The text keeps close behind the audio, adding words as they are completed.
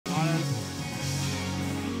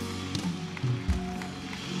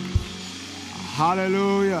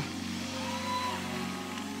Hallelujah.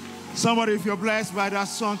 Somebody, if you're blessed by that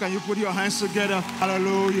song, can you put your hands together?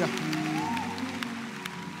 Hallelujah.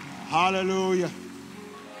 Hallelujah.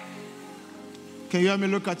 Can you hear me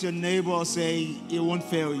look at your neighbor and say, he won't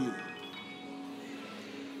fail you?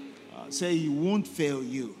 Say, he won't fail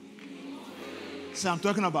you. Say, I'm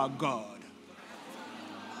talking about God.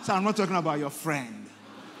 Say, I'm not talking about your friend.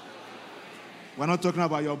 We're not talking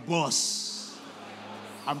about your boss.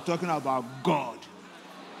 I'm talking about God.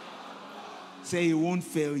 Say, he won't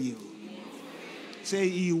fail you. Say,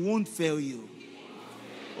 he won't fail you.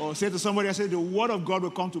 Or say to somebody, I say, the word of God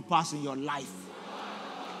will come to pass in your life.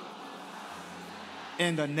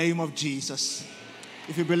 In the name of Jesus.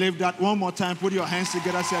 If you believe that, one more time, put your hands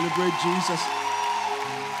together, celebrate Jesus.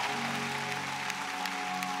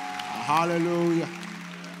 Hallelujah.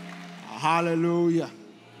 Hallelujah.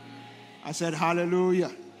 I said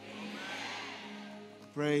hallelujah.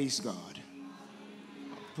 Praise God.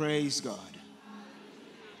 Praise God.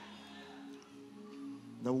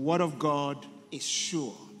 The word of God is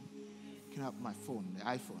sure. Can I have my phone, the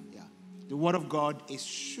iPhone? Yeah. The word of God is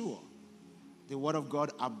sure. The word of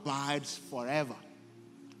God abides forever.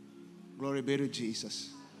 Glory be to Jesus.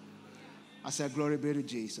 I said, glory be to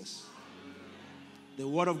Jesus. The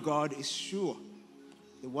word of God is sure.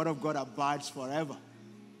 The word of God abides forever.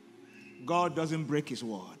 God doesn't break his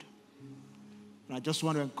word. And I just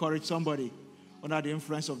want to encourage somebody under the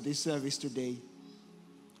influence of this service today.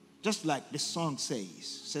 Just like the song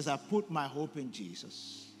says, I put my hope in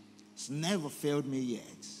Jesus. It's never failed me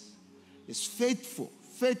yet. It's faithful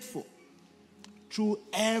through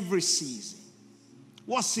every season.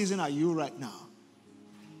 What season are you right now?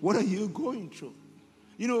 What are you going through?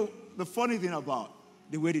 You know, the funny thing about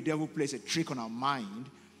the way the devil plays a trick on our mind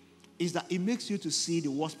is that it makes you to see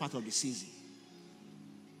the worst part of the season.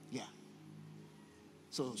 Yeah.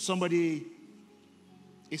 So somebody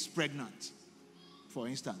is pregnant, for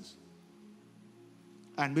instance,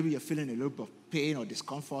 and maybe you're feeling a little bit of pain or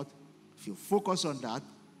discomfort. If you focus on that,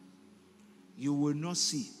 you will not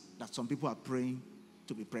see that some people are praying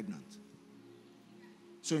to be pregnant.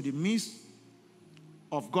 So in the midst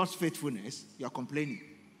of God's faithfulness, you're complaining.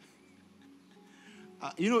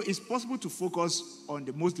 You know, it's possible to focus on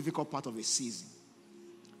the most difficult part of a season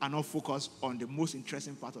and not focus on the most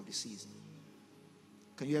interesting part of the season.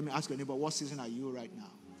 Can you hear me ask your neighbor, what season are you right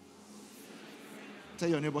now? Tell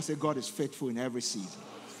your neighbor, say, God is faithful in every season.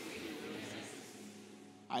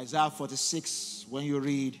 Isaiah 46, when you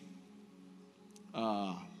read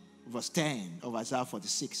verse 10 of Isaiah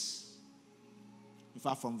 46. In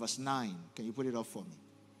fact, from verse 9. Can you put it up for me?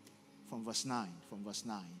 From verse 9.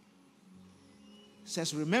 It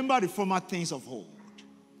says, remember the former things of old,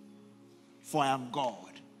 for I am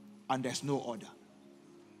God, and there's no other.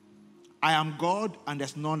 I am God, and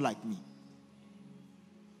there's none like me.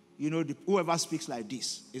 You know, whoever speaks like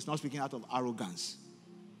this is not speaking out of arrogance.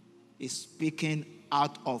 It's speaking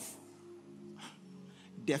out of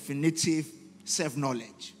definitive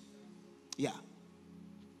self-knowledge. Yeah.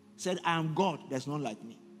 Said, I am God, there's none like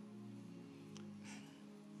me.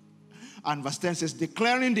 And verse 10 says,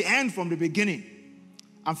 declaring the end from the beginning,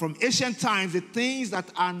 and from ancient times the things that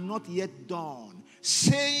are not yet done,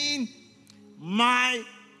 saying, my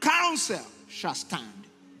counsel shall stand,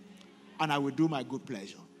 and I will do my good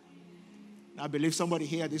pleasure. Now, I believe somebody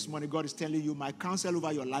here this morning, God is telling you, my counsel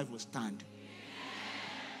over your life will stand.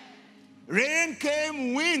 Rain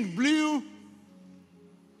came, wind blew,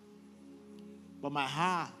 but my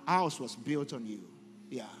house was built on you.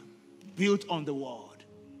 Yeah, built on the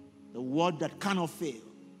word that cannot fail.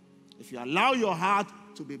 If you allow your heart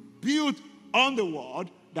to be built on the word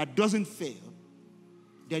that doesn't fail,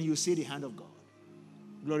 then you see the hand of God.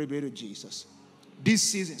 Glory be to Jesus. This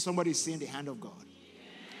season, somebody is seeing the hand of God.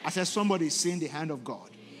 I said somebody is seeing the hand of God.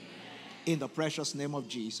 In the precious name of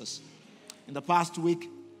Jesus. In the past week,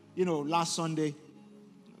 you know, last Sunday,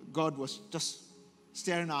 God was just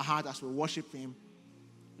stirring our heart as we worship him.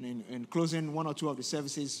 And in closing one or two of the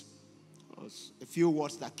services, a few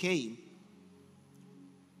words that came.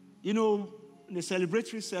 You know, in a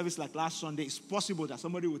celebratory service like last Sunday, it's possible that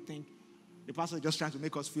somebody would think the pastor is just trying to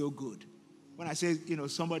make us feel good. When I say, you know,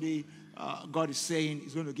 somebody, God is saying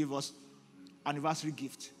he's going to give us anniversary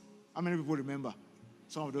gift. How many people remember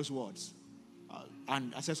some of those words?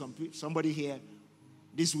 And I said somebody here,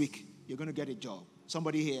 this week, you're going to get a job.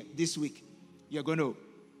 Somebody here, this week, you're going to.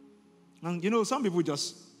 And, you know, some people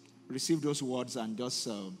just receive those words and just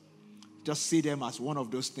see them as one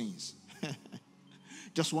of those things.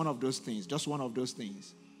 Just one of those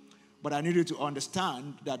things. But I need you to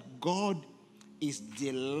understand that God is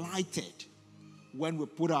delighted when we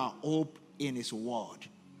put our hope in his word.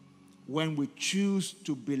 when we choose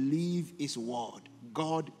to believe his word,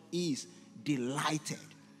 God is delighted.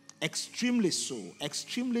 Extremely so.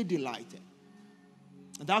 Extremely delighted.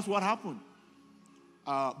 And that's what happened.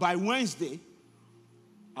 By Wednesday,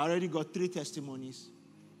 I already got 3 testimonies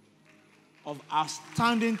of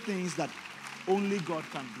outstanding things that only God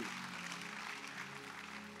can do.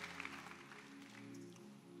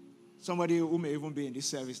 Somebody who may even be in this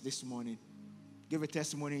service this morning gave a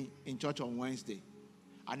testimony in church on Wednesday.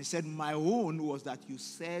 And he said, my own was that you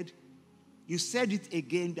said it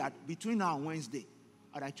again that between now and Wednesday,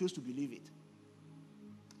 and I chose to believe it.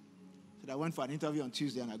 So I went for an interview on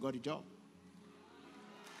Tuesday and I got a job.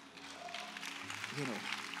 You know.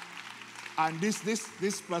 And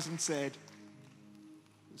this person said,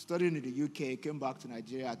 studying in the UK, came back to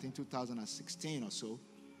Nigeria, I think 2016 or so,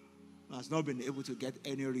 and has not been able to get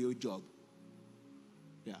any real job.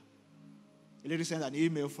 Yeah. A lady sent an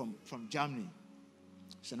email from Germany.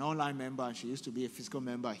 She's an online member, and she used to be a physical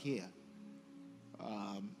member here.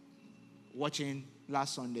 Watching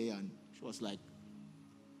last Sunday, and she was like,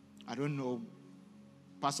 I don't know,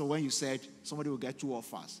 Pastor, when you said somebody will get 2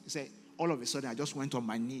 offers, he said, all of a sudden, I just went on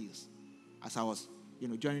my knees as I was,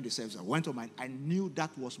 joining the service. I knew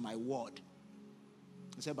that was my word.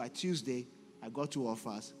 He said, by Tuesday, I got 2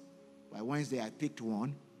 offers. By Wednesday, I picked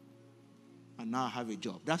one, and now I have a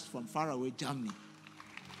job. That's from far away Germany.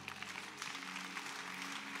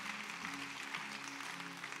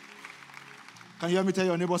 Can you hear me tell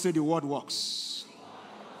your neighbor, say the word works?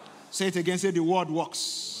 Say it again, say the word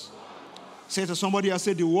works. Say to somebody else,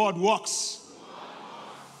 say the word works.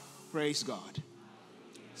 Praise God.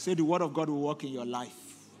 Say the word of God will work in your life.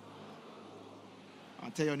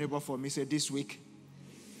 And tell your neighbor for me, say this week,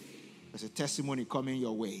 there's a testimony coming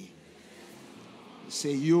your way.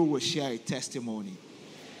 Say you will share a testimony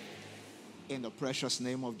in the precious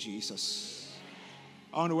name of Jesus.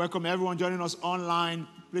 I want to welcome everyone joining us online.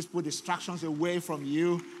 Please put distractions away from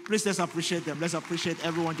you. Please let's appreciate them. Let's appreciate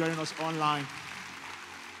everyone joining us online.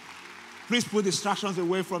 Please put distractions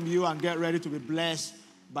away from you and get ready to be blessed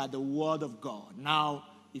by the word of God. Now,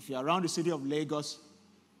 if you're around the city of Lagos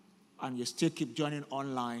and you still keep joining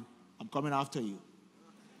online, I'm coming after you.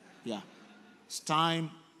 Yeah. It's time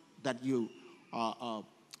that you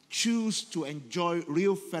choose to enjoy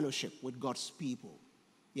real fellowship with God's people.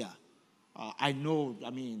 Yeah. I know,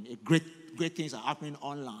 great things are happening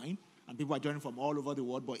online, and people are joining from all over the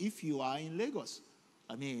world. But if you are in Lagos,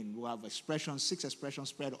 we have 6 expressions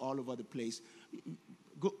spread all over the place.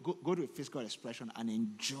 Go to a physical expression and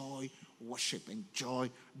enjoy worship, enjoy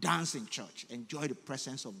dance in church, enjoy the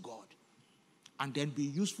presence of God. And then be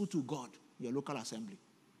useful to God, your local assembly.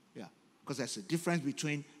 Yeah. Because there's a difference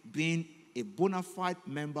between being a bona fide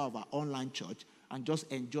member of our online church and just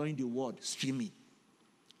enjoying the word streaming.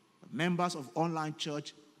 Members of online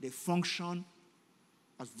church, they function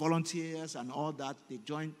as volunteers and all that. They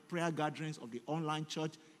join prayer gatherings of the online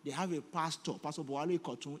church. They have a pastor. Pastor Boale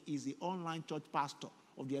Kotun is the online church pastor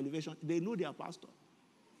of the Elevation. They know their pastor.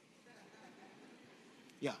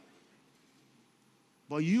 Yeah.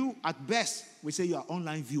 But you, at best, we say you are an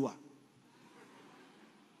online viewer.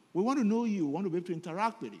 We want to know you. We want to be able to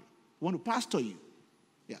interact with you. We want to pastor you.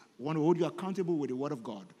 Yeah. We want to hold you accountable with the word of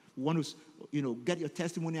God. We want to, get your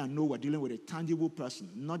testimony and know we're dealing with a tangible person,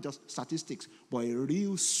 not just statistics, but a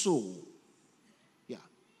real soul. Yeah.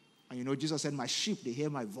 And Jesus said, my sheep, they hear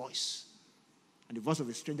my voice. And the voice of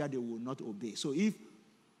a stranger, they will not obey. So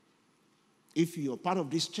if you're part of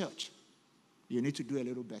this church, you need to do a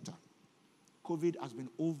little better. COVID has been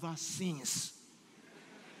over since.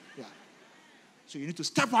 Yeah. So you need to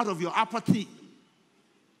step out of your apathy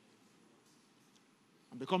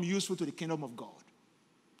and become useful to the kingdom of God.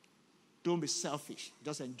 Don't be selfish.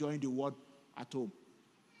 Just enjoying the word at home.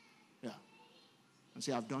 Yeah. And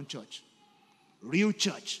say, I've done church. Real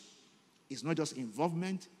church is not just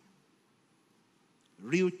involvement.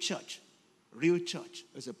 Real church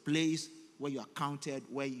is a place where you are counted,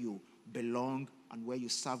 where you belong, and where you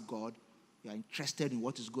serve God. You are interested in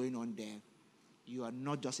what is going on there. You are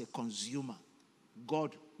not just a consumer.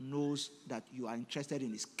 God knows that you are interested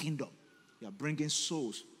in his kingdom. You are bringing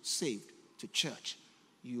souls saved to church.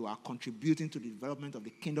 You are contributing to the development of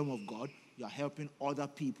the kingdom of God. You are helping other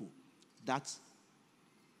people. Let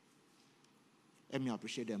me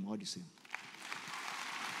appreciate them all the same.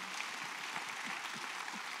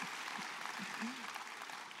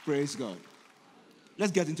 Praise God.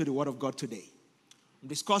 Let's get into the word of God today. I'm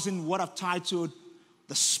discussing what I've titled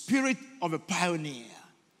The Spirit of a Pioneer.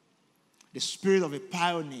 The Spirit of a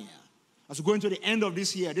Pioneer. As we go into the end of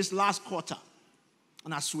this year, this last quarter,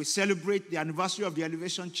 and as we celebrate the anniversary of the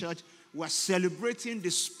Elevation Church, we're celebrating the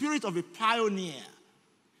spirit of a pioneer.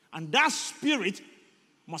 And that spirit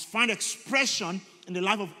must find expression in the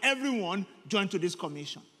life of everyone joined to this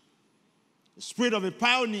commission. The spirit of a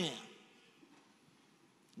pioneer.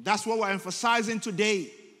 That's what we're emphasizing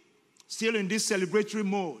today, still in this celebratory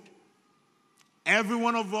mode. Every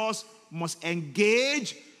one of us must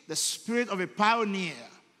engage the spirit of a pioneer.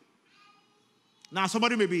 Now,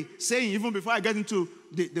 somebody may be saying, even before I get into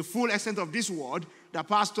the full extent of this word, that,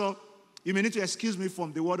 Pastor, you may need to excuse me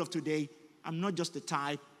from the word of today. I'm not just the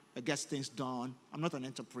type that gets things done. I'm not an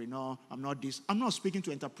entrepreneur. I'm not this. I'm not speaking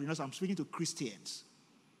to entrepreneurs. I'm speaking to Christians.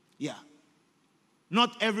 Yeah.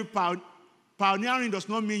 Not every pioneering does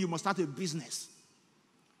not mean you must start a business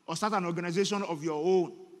or start an organization of your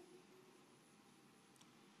own.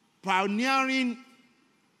 Pioneering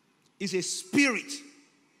is a spirit.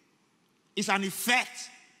 It's an effect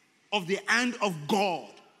of the hand of God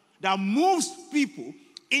that moves people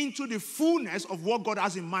into the fullness of what God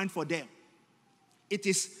has in mind for them. It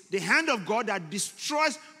is the hand of God that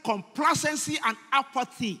destroys complacency and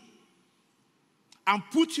apathy and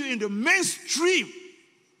puts you in the mainstream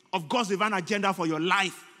of God's divine agenda for your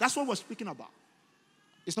life. That's what we're speaking about.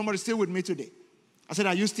 Is somebody still with me today? I said,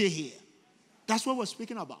 are you still here? That's what we're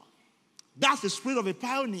speaking about. That's the spirit of a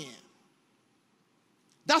pioneer.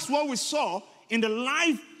 That's what we saw in the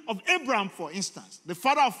life of Abraham, for instance, the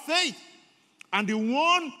father of faith, and the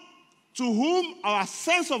one to whom our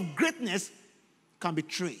sense of greatness can be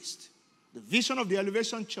traced. The vision of the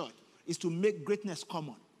Elevation Church is to make greatness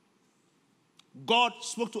common. God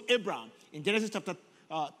spoke to Abraham in Genesis chapter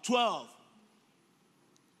 12.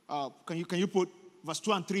 Can you put verse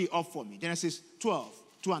 2 and 3 up for me? Genesis 12,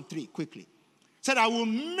 2 and 3, quickly. Said, I will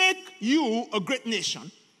make you a great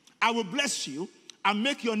nation. I will bless you and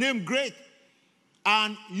make your name great,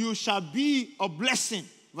 and you shall be a blessing.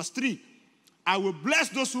 Verse 3, I will bless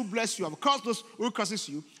those who bless you. I will curse those who curses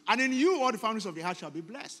you, and in you all the families of the earth shall be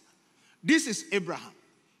blessed. This is Abraham.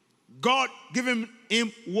 God giving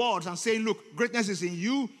him words and saying, look, greatness is in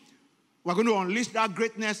you. We're going to unleash that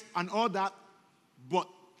greatness and all that, but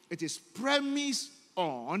it is premised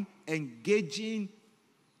on engaging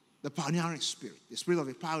the pioneering spirit, the spirit of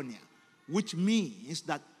a pioneer, which means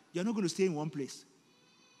that you're not going to stay in one place,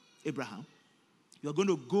 Abraham. You're going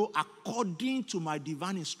to go according to my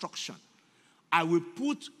divine instruction. I will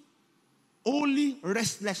put only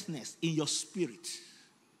restlessness in your spirit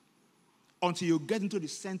until you get into the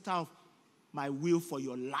center of my will for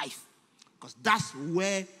your life. Because that's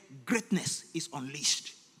where greatness is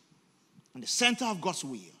unleashed. In the center of God's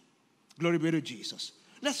will. Glory be to Jesus.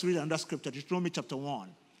 Let's read another scripture, Deuteronomy chapter 1.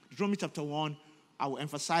 Deuteronomy chapter 1, I will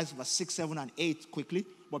emphasize verse 6, 7, and 8 quickly.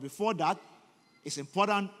 But before that, it's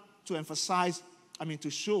important to to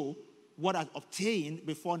show what I've obtained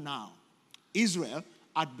before now. Israel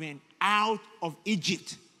had been out of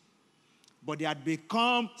Egypt, but they had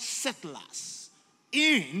become settlers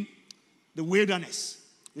in the wilderness.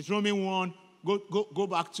 Deuteronomy 1, go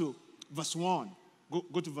back to verse 1.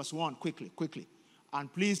 Go to verse 1 quickly.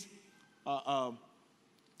 And please, if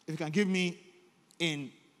you can give me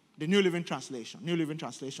in the New Living Translation,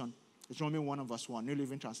 Deuteronomy 1 and verse 1, New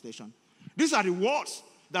Living Translation. These are the words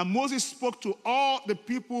that Moses spoke to all the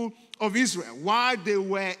people of Israel while they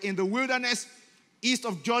were in the wilderness east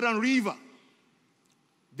of Jordan River.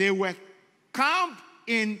 They were camped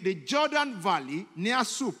in the Jordan Valley near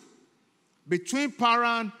Sup, between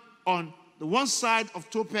Paran on the one side of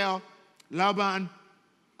Topel, Laban,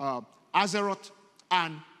 Azeroth,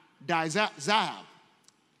 and Dizahab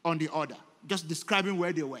on the other. Just describing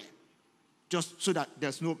where they were, just so that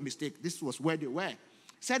there's no mistake. This was where they were. He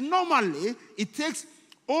said normally it takes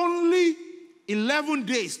only 11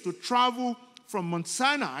 days to travel from Mount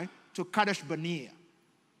Sinai to Kadesh Barnea,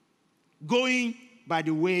 going by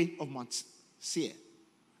the way of Mount Seir.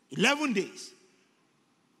 11 days.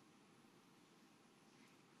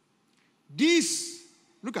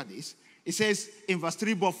 Look at this. It says in verse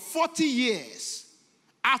 3, but 40 years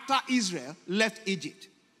after Israel left Egypt,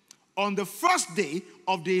 on the first day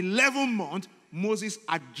of the 11th month, Moses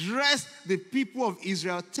addressed the people of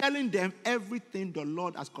Israel, telling them everything the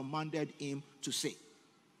Lord has commanded him to say.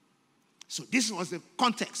 So this was the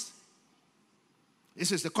context.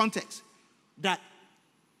 This is the context. That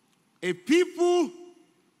a people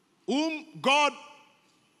whom God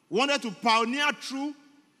wanted to pioneer through,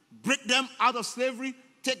 break them out of slavery,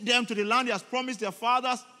 take them to the land he has promised their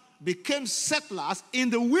fathers, became settlers in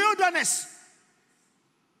the wilderness.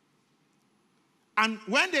 And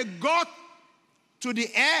when they got to the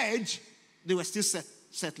edge, they were still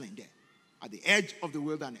settling there, at the edge of the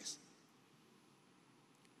wilderness.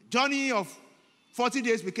 Journey of 40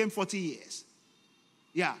 days became 40 years.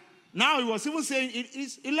 Yeah. Now he was even saying it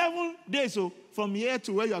is 11 days from here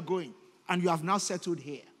to where you are going. And you have now settled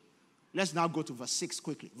here. Let's now go to verse 6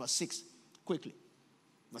 quickly. Verse 6, quickly.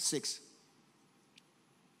 Verse 6.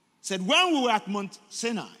 Said, when we were at Mount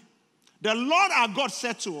Sinai, the Lord our God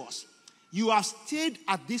said to us, you have stayed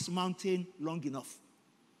at this mountain long enough.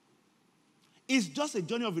 It's just a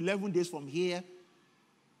journey of 11 days from here,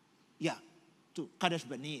 to Kadesh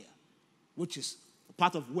Barnea, which is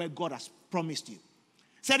part of where God has promised you.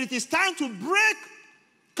 Said it is time to break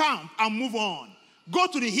camp and move on. Go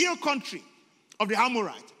to the hill country of the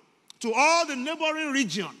Amorite, to all the neighboring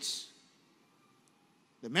regions.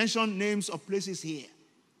 They mention names of places here.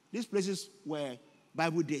 These places were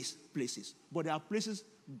Bible days places, but there are places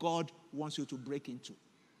God wants you to break into.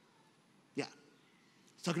 Yeah.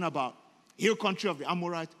 It's talking about hill country of the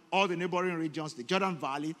Amorite, all the neighboring regions, the Jordan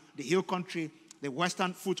Valley, the hill country, the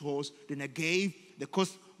western foothills, the Negev, the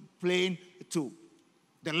coast plain, to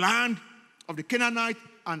the land of the Canaanite,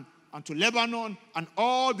 and to Lebanon, and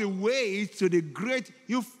all the way to the great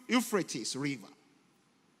Euphrates River.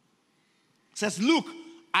 It says, look,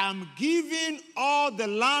 I am giving all the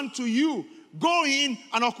land to you. Go in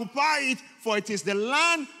and occupy it, for it is the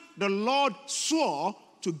land the Lord swore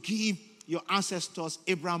to give your ancestors,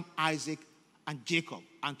 Abraham, Isaac, and Jacob,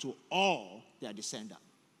 and to all their descendants.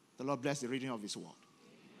 The Lord bless the reading of his word.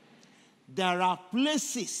 There are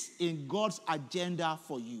places in God's agenda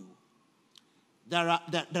for you. There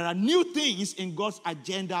are new things in God's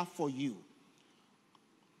agenda for you.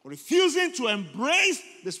 Refusing to embrace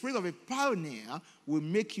the spirit of a pioneer will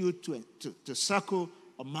make you to circle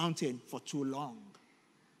a mountain for too long.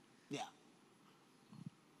 Yeah.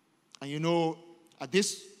 And you know, at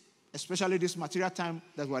this, especially this material time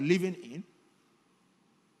that we're living in,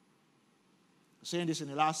 I'm saying this in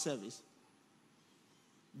the last service,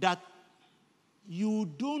 that you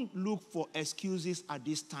don't look for excuses at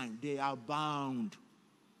this time. They are bound.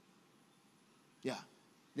 Yeah,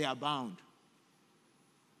 they are bound.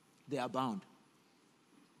 They are bound.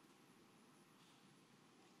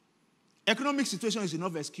 Economic situation is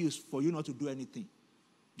enough excuse for you not to do anything.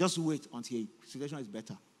 Just wait until the situation is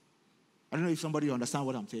better. I don't know if somebody understands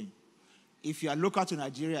what I'm saying. If you are local to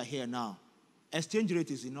Nigeria here now, exchange rate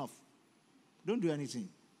is enough. Don't do anything.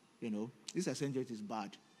 You know, this exchange rate is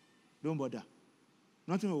bad. Don't bother.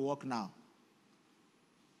 Nothing will work now.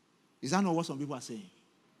 Is that not what some people are saying?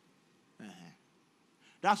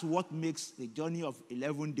 That's what makes the journey of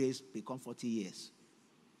 11 days become 40 years.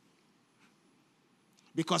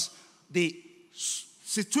 Because the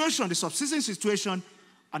situation, the subsisting situation,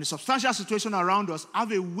 and the substantial situation around us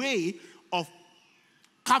have a way of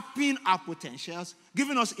capping our potentials,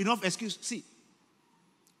 giving us enough excuse. See,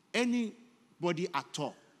 anybody at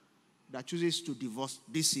all that chooses to divorce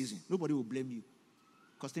this season, nobody will blame you.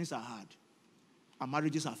 Because things are hard. And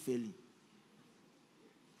marriages are failing.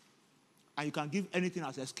 And you can give anything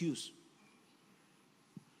as excuse.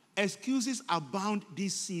 Excuses abound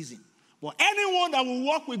this season. But anyone that will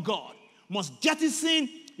walk with God must jettison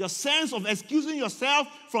your sense of excusing yourself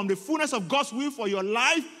from the fullness of God's will for your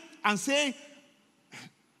life and say,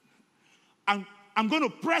 I'm going to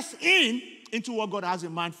press into what God has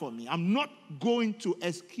in mind for me. I'm not going to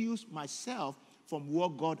excuse myself from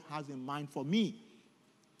what God has in mind for me.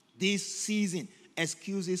 This season,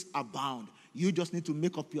 excuses abound. You just need to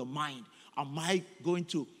make up your mind. Am I going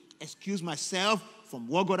to excuse myself from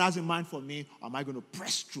what God has in mind for me, or am I going to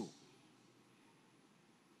press through?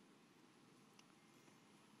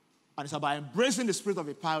 And it's about embracing the spirit of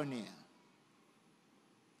a pioneer.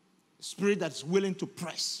 A spirit that's willing to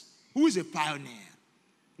press. Who is a pioneer?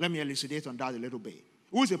 Let me elucidate on that a little bit.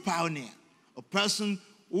 Who is a pioneer? A person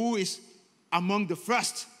who is among the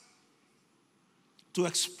first to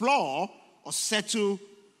explore or settle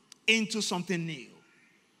into something new.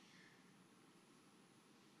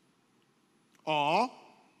 Or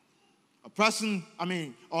a person,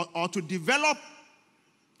 or to develop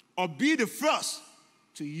or be the first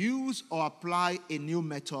to use or apply a new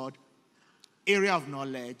method, area of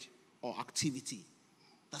knowledge, or activity.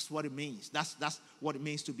 That's what it means. That's what it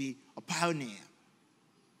means to be a pioneer.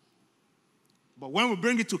 But when we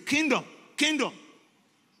bring it to kingdom,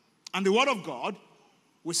 and the word of God,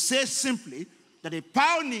 we say simply that a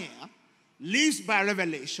pioneer lives by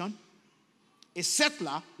revelation, a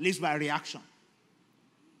settler lives by reaction.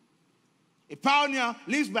 A pioneer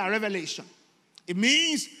lives by revelation. It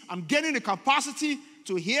means I'm getting the capacity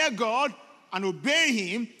to hear God and obey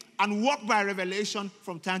him and walk by revelation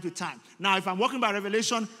from time to time. Now, if I'm walking by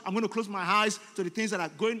revelation, I'm going to close my eyes to the things that are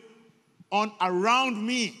going on around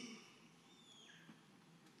me.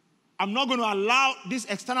 I'm not going to allow these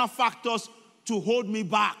external factors to hold me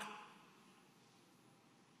back.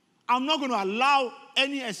 I'm not going to allow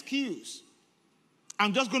any excuse.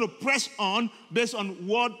 I'm just going to press on based on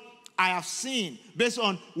what I have seen, based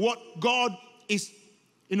on what God is,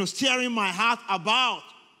 steering my heart about.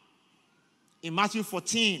 In Matthew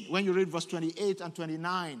 14, when you read verse 28 and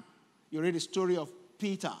 29, you read the story of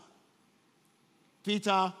Peter.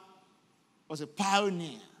 Peter was a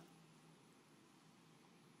pioneer.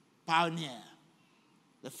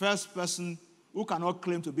 The first person who cannot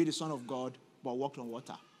claim to be the Son of God but walked on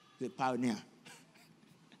water. The pioneer.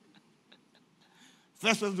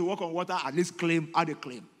 First person to walk on water, at least had a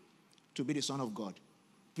claim to be the Son of God.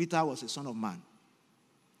 Peter was a son of man,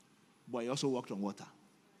 but he also walked on water.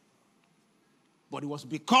 But it was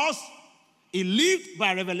because he lived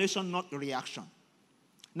by revelation, not reaction.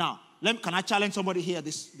 Now, can I challenge somebody here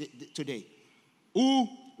today who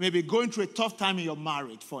may be going through a tough time in your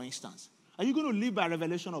marriage, for instance? Are you going to live by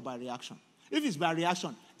revelation or by reaction? If it's by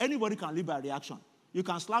reaction, anybody can live by reaction. You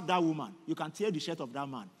can slap that woman. You can tear the shirt of that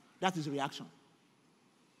man. That is reaction.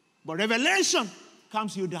 But revelation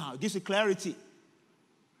calms you down. It gives you clarity.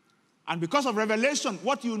 And because of revelation,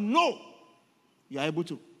 what you know, you are able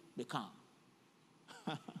to be calm.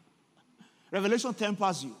 Revelation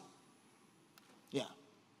tempers you. Yeah.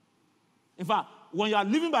 In fact, when you are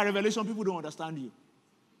living by revelation, people don't understand you.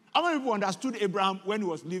 How many people understood Abraham when he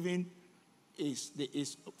was leaving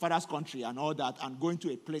his father's country and all that and going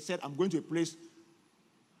to a place, said, I'm going to a place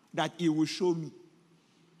that he will show me.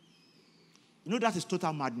 That is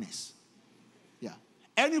total madness. Yeah.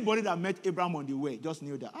 Anybody that met Abraham on the way just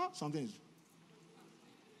knew that, something is.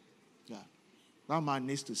 Yeah. That man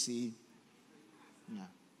needs to see. Yeah.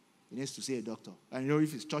 He needs to see a doctor. And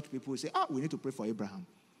if it's church people, say, we need to pray for Abraham.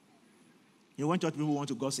 When church people want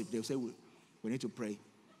to gossip, they'll say, we need to pray.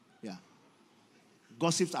 Yeah.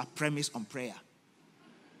 Gossips are premised on prayer.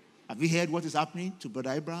 Have you heard what is happening to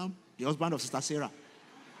Brother Abraham, the husband of Sister Sarah?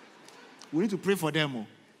 We need to pray for them.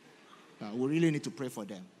 We really need to pray for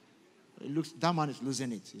them. That man is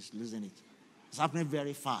losing it. He's losing it. It's happening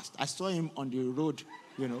very fast. I saw him on the road,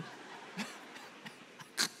 I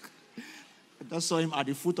just saw him at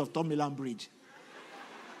the foot of Tom Milan Bridge.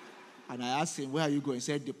 And I asked him, where are you going? He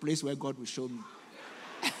said, the place where God will show me.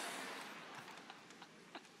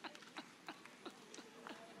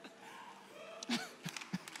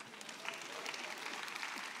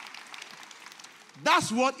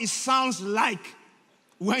 That's what it sounds like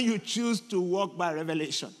when you choose to walk by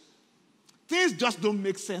revelation. Things just don't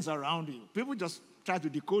make sense around you. People just try to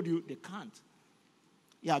decode you. They can't.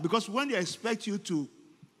 Yeah, because when they expect you to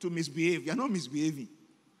misbehave, you're not misbehaving.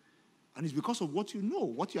 And it's because of what you know,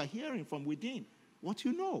 what you are hearing from within, what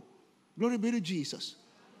you know. Glory be to Jesus.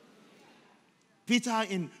 Peter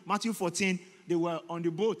in Matthew 14, they were on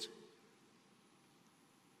the boat.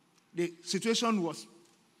 The situation was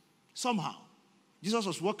somehow. Jesus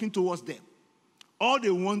was walking towards them. All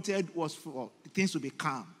they wanted was for things to be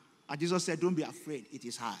calm. And Jesus said, don't be afraid, it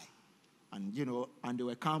is high. And, and they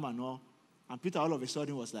were calm and all. And Peter all of a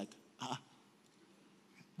sudden was like,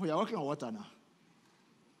 you're walking on water now.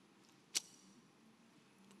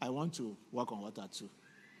 I want to walk on water too.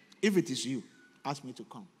 If it is you, ask me to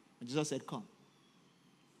come. And Jesus said, come.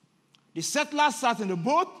 The settlers sat in the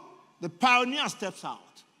boat. The pioneer steps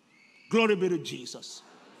out. Glory be to Jesus.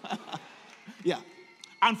 Yeah.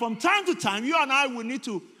 And from time to time, you and I will need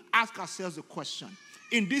to ask ourselves the question,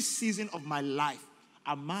 in this season of my life,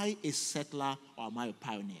 am I a settler or am I a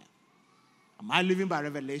pioneer? Am I living by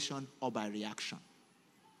revelation or by reaction?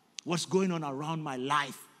 What's going on around my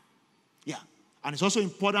life? Yeah. And it's also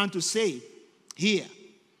important to say here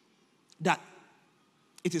that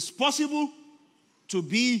it is possible to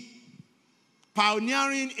be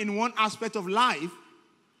pioneering in one aspect of life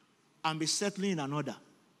and be settling in another.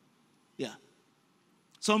 Yeah.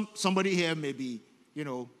 Somebody here may be,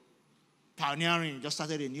 pioneering, just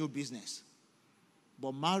started a new business.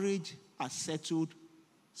 But marriage has settled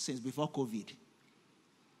since before COVID.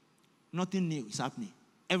 Nothing new is happening.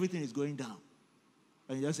 Everything is going down.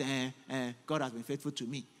 And you just say, God has been faithful to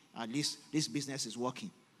me. At least this business is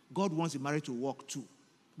working. God wants the marriage to work too.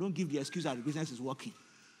 Don't give the excuse that the business is working.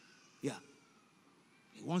 Yeah.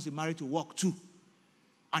 He wants the marriage to work too.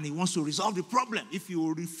 And he wants to resolve the problem. If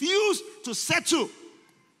you refuse to settle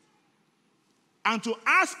and to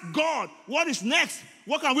ask God, what is next?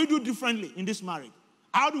 What can we do differently in this marriage?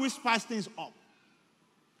 How do we spice things up?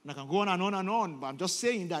 And I can go on and on and on, but I'm just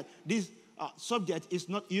saying that this subject is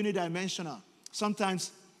not unidimensional.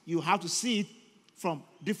 Sometimes you have to see it from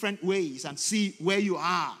different ways and see where you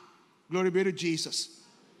are. Glory be to Jesus.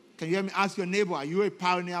 Can you hear me ask your neighbor, are you a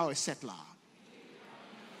pioneer or a settler?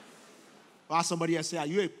 Or ask somebody else, say, are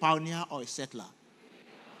you a pioneer or a settler?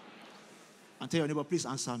 And tell your neighbor, please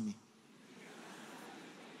answer me.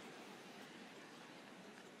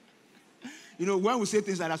 You know, when we say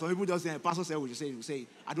things like that, some people just say, Pastor said, we say,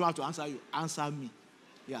 I don't have to answer you. Answer me.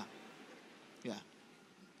 Yeah. Yeah.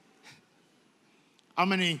 How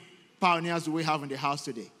many pioneers do we have in the house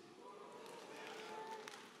today?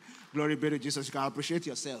 Glory be to Jesus. You can appreciate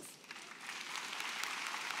yourself.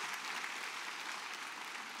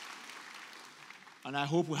 And I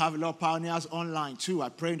hope we have a lot of pioneers online too. I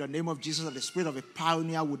pray in the name of Jesus that the spirit of a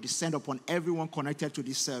pioneer will descend upon everyone connected to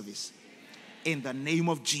this service. In the name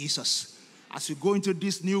of Jesus. As you go into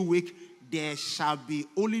this new week, there shall be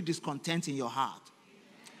only discontent in your heart.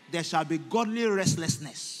 There shall be godly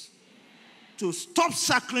restlessness to stop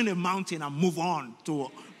circling a mountain and move on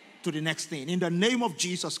to the next thing. In the name of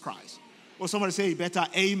Jesus Christ. Or somebody say better,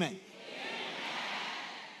 amen. Amen.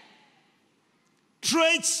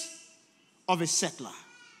 Traits of a settler.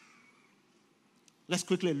 Let's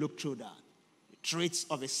quickly look through that. Traits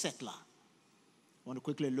of a settler. I want to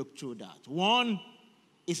quickly look through that. One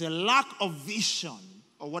is a lack of vision,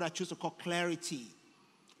 or what I choose to call clarity.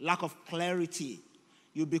 Lack of clarity.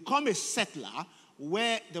 You become a settler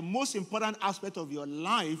where the most important aspect of your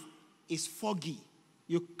life is foggy.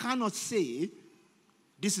 You cannot say,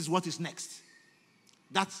 this is what is next.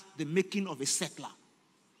 That's the making of a settler.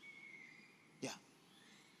 Yeah.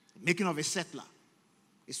 The making of a settler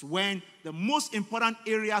is when the most important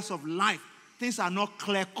areas of life, things are not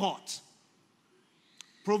clear-cut.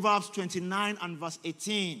 Proverbs 29 and verse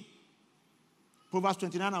 18. Proverbs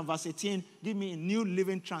 29 and verse 18. Give me a New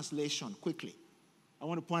Living Translation quickly. I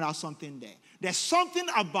want to point out something there. There's something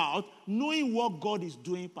about knowing what God is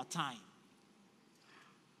doing part time.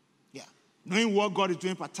 Yeah. Knowing what God is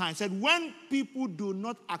doing part time. Said when people do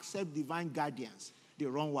not accept divine guidance, they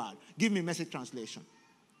run wild. Give me Message translation.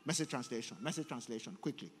 Message translation. Message translation.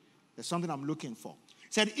 Quickly. There's something I'm looking for.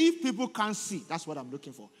 Said if people can't see, that's what I'm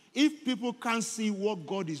looking for. If people can't see what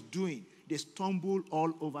God is doing, they stumble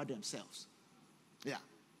all over themselves. Yeah.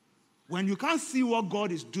 When you can't see what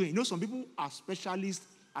God is doing, you know some people are specialists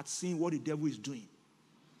at seeing what the devil is doing.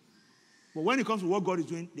 But when it comes to what God is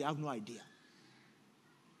doing, they have no idea.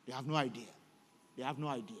 They have no idea. They have no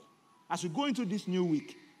idea. As we go into this new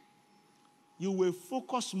week, you will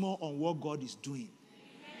focus more on what God is doing.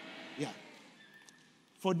 Yeah.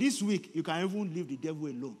 For this week, you can even leave the devil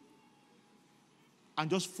alone and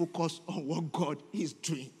just focus on what God is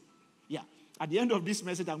doing. Yeah. At the end of this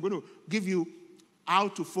message, I'm going to give you how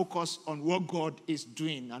to focus on what God is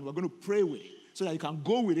doing, and we're going to pray with it so that you can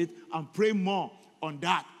go with it and pray more on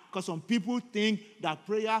that. Because some people think that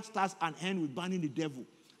prayer starts and ends with banning the devil.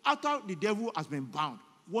 After the devil has been bound,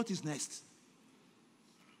 what is next?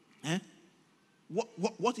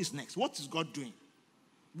 What is next? What is God doing?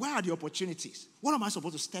 Where are the opportunities? What am I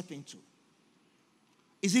supposed to step into?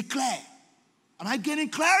 Is it clear? Am I getting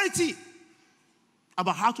clarity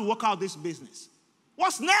about how to work out this business?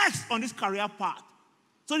 What's next on this career path?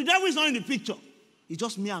 So the devil is not in the picture. It's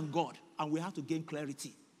just me and God, and we have to gain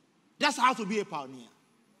clarity. That's how to be a pioneer.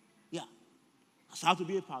 Yeah. That's how to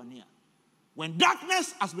be a pioneer. When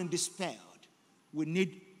darkness has been dispelled, we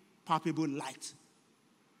need palpable light.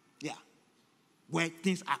 Yeah. Where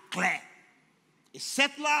things are clear. A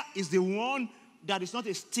settler is the one that is not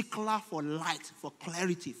a stickler for light, for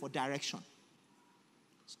clarity, for direction.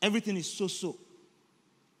 Everything is so.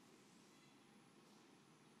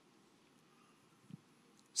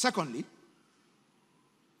 Secondly,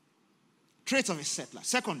 traits of a settler.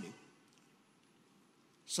 Secondly,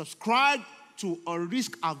 subscribe to a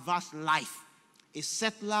risk-averse life. A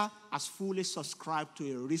settler has fully subscribed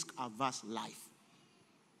to a risk-averse life.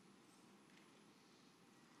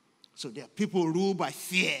 So there are people ruled by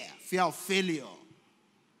fear of failure,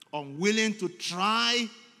 unwilling to try,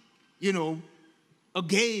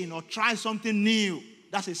 again or try something new.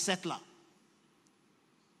 That's a settler.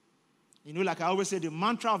 Like I always say, the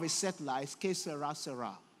mantra of a settler is que sera,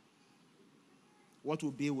 sera. What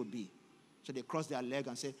will be, will be. So they cross their leg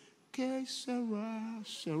and say, que sera,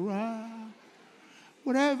 sera.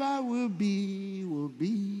 Whatever will be, will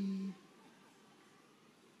be.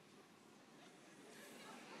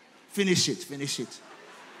 Finish it.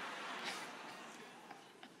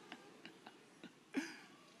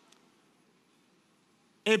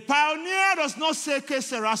 A pioneer does not say que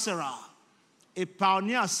sera, sera. A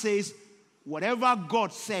pioneer says, whatever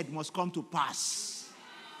God said must come to pass.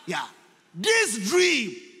 Yeah. This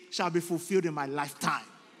dream shall be fulfilled in my lifetime.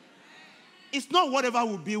 It's not whatever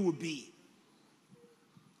will be, will be.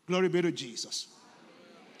 Glory be to Jesus.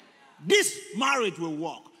 This marriage will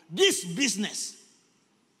work. This business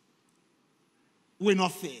will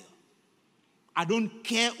not fail. I don't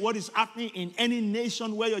care what is happening in any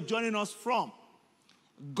nation where you're joining us from.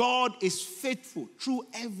 God is faithful through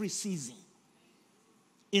every season.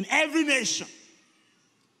 In every nation.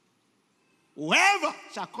 Whoever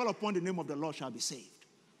shall call upon the name of the Lord shall be saved.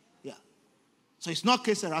 Yeah. So it's not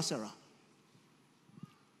que sera, sera.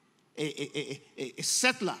 A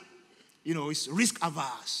settler, is risk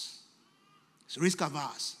averse. It's risk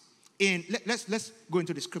averse. Let's go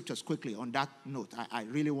into the scriptures quickly on that note. I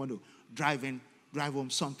really want to drive home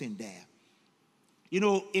something there.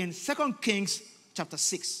 In 2 Kings chapter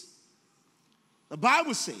 6, the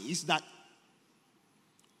Bible says that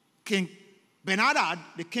King Ben-Hadad,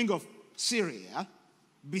 the king of Syria,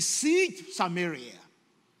 besieged Samaria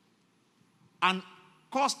and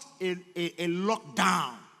caused a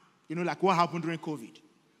lockdown. Like what happened during COVID,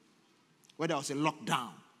 where there was a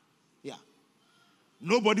lockdown. Yeah.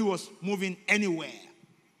 Nobody was moving anywhere.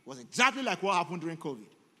 It was exactly like what happened during COVID.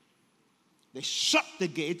 They shut the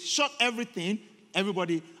gate, shut everything,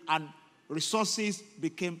 everybody, and resources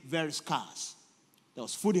became very scarce. There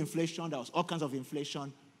was food inflation, there was all kinds of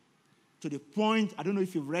inflation, to the point, I don't know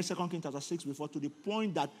if you've read 2 Kings chapter 6 before, to the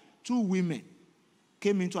point that 2 women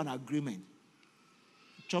came into an agreement.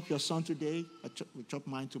 Chop your son today, we chop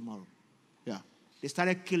mine tomorrow. Yeah. They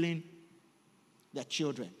started killing their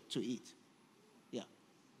children to eat. Yeah.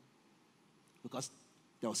 Because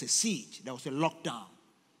there was a siege, there was a lockdown.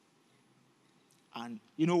 And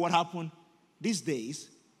you know what happened? These days,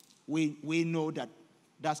 we know that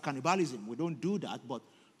that's cannibalism. We don't do that, but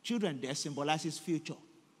children there symbolizes future.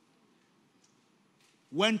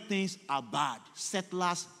 When things are bad,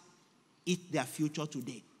 settlers eat their future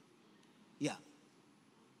today. Yeah.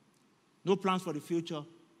 No plans for the future.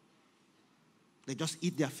 They just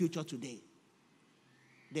eat their future today.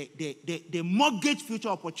 They mortgage future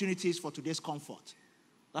opportunities for today's comfort.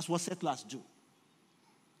 That's what settlers do.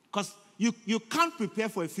 Because you can't prepare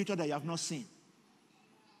for a future that you have not seen.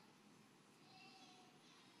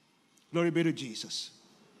 Glory be to Jesus.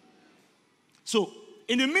 So,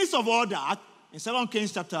 in the midst of all that, in 2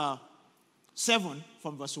 Kings chapter 7,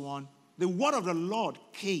 from verse 1, the word of the Lord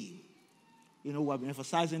came. We have been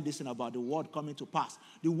emphasizing this thing about the word coming to pass.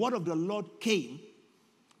 The word of the Lord came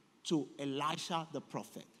to Elisha the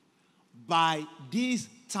prophet. By this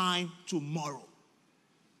time tomorrow,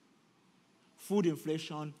 food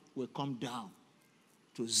inflation will come down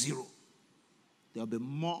to 0. There will be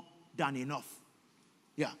more than enough.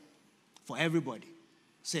 Yeah. For everybody. It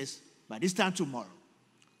says, by this time tomorrow,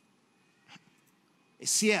 a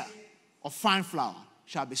seah of fine flour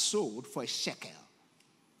shall be sold for a shekel,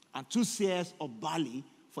 and 2 seahs of barley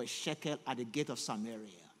for a shekel at the gate of Samaria.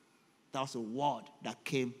 That was a word that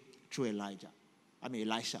came through Elisha.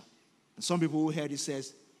 And some people who heard it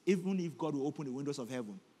says, even if God will open the windows of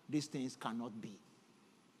heaven, these things cannot be.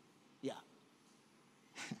 Yeah.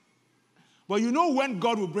 But when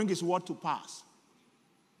God will bring his word to pass?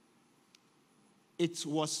 It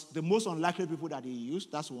was the most unlikely people that he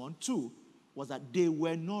used. That's one. 2 was that they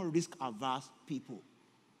were not risk-averse people.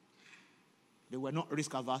 They were not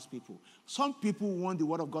risk-averse people. Some people want the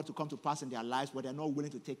word of God to come to pass in their lives, but they're not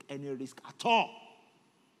willing to take any risk at all.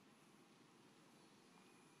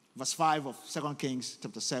 Verse 5 of 2 Kings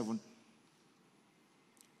chapter 7.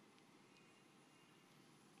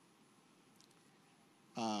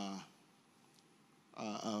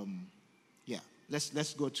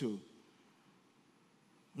 Let's go to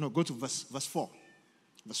verse 4.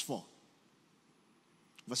 Verse 4.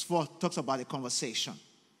 Verse 4 talks about a conversation.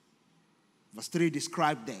 Verse 3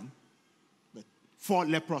 described them, the 4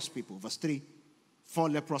 leprous people. Verse 3, 4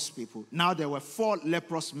 leprous people. Now there were 4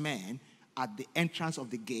 leprous men at the entrance of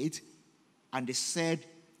the gate, and they said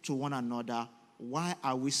to one another, why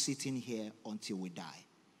are we sitting here until we die?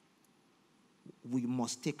 We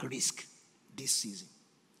must take risk this season.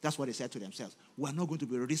 That's what they said to themselves. We're not going to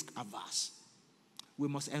be risk averse. We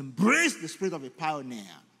must embrace the spirit of a pioneer.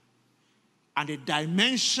 And they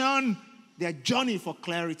dimension their journey for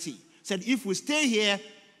clarity. Said, if we stay here,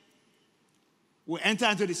 we enter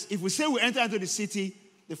into this. If we say we enter into the city,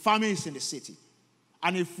 the famine is in the city.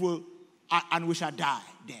 And we shall die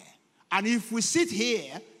there. And if we sit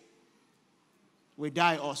here, we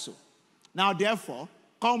die also. Now, therefore,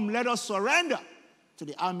 come, let us surrender to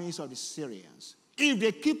the armies of the Syrians. If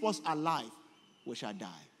they keep us alive, we shall die.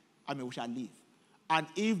 We shall live. And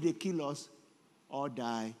if they kill us, or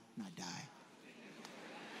die, not die.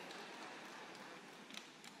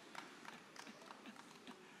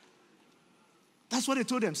 That's what they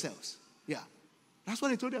told themselves. Yeah. That's what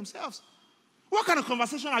they told themselves. What kind of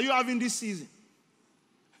conversation are you having this season?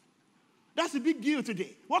 That's a big deal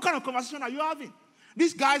today. What kind of conversation are you having?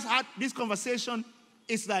 These guys had this conversation.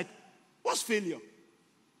 It's like What's failure?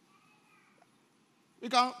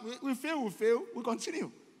 We fail, we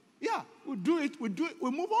continue. Yeah, we do it,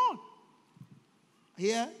 we move on.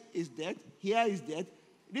 Here is death, here is death.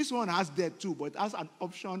 This one has death too, but it has an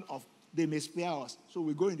option of they may spare us. So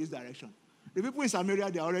we go in this direction. The people in Samaria,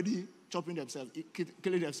 they're already chopping themselves,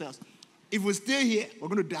 killing themselves. If we stay here, we're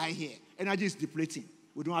going to die here. Energy is depleting.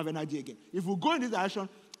 We don't have energy again. If we go in this direction,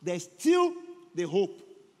 there's still the hope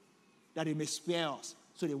that they may spare us.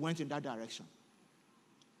 So they went in that direction.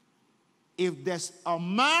 If there's a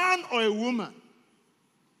man or a woman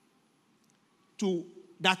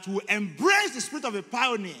that will embrace the spirit of a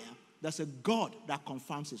pioneer, there's a God that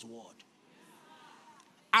confirms his word.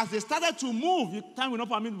 As they started to move, time will not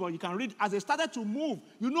permit, but you can read. As they started to move,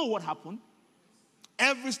 you know what happened?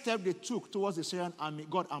 Every step they took towards the Syrian army,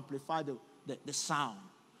 God amplified the sound.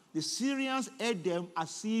 The Syrians heard them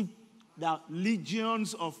as if there are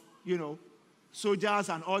legions of, soldiers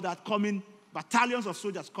and all that coming, battalions of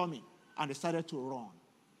soldiers coming. And they started to run.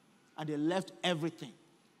 And they left everything.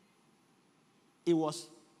 It was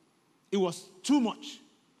too much.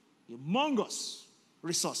 Humongous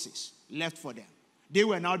resources left for them. They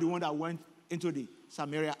were now the one that went into the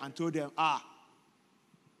Samaria and told them,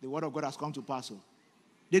 the word of God has come to pass.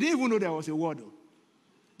 They didn't even know there was a word,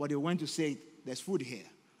 but they went to say, there's food here,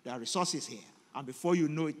 there are resources here. And before you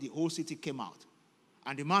know it, the whole city came out.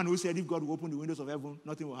 And the man who said, if God will open the windows of heaven,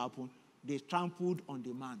 nothing will happen, they trampled on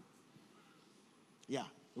the man. Yeah,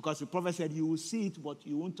 because the prophet said, you will see it, but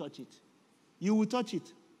you won't touch it. You will touch it.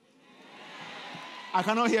 Amen. I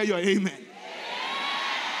cannot hear your amen. Amen.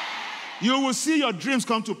 You will see your dreams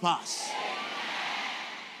come to pass. Amen.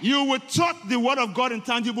 You will touch the word of God in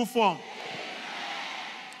tangible form.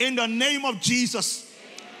 Amen. In the name of Jesus,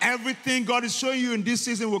 amen, everything God is showing you in this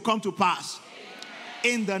season will come to pass.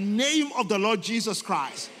 Amen. In the name of the Lord Jesus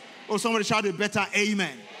Christ. Oh, somebody shout a better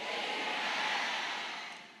amen. Amen.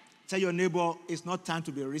 Tell your neighbor, it's not time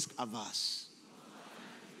to be risk averse.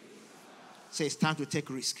 Say, it's time to take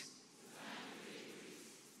risk.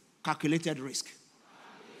 Calculated risk.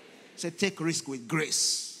 Say, take risk with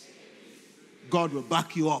grace. God will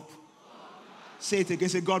back you up. Say it again.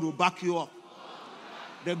 Say, God will back you up.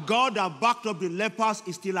 The God that backed up the lepers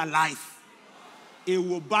is still alive. It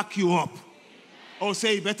will back you up. Oh,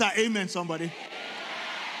 say better amen, somebody.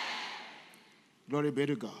 Glory be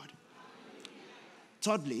to God.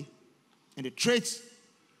 Thirdly, in the traits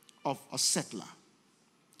of a settler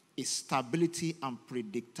is stability and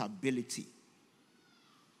predictability.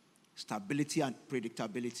 Stability and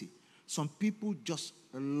predictability. Some people just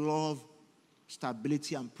love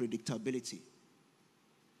stability and predictability.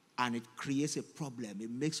 And it creates a problem.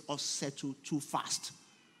 It makes us settle too fast.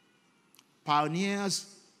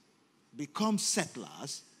 Pioneers become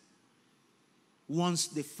settlers once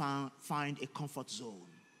they find a comfort zone.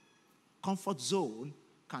 Comfort zone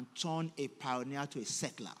can turn a pioneer to a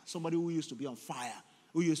settler. Somebody who used to be on fire,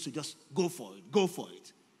 who used to just go for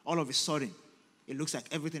it. All of a sudden, it looks like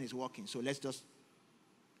everything is working. So let's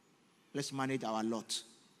manage our lot.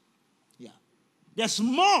 Yeah. There's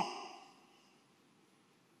more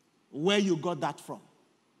where you got that from.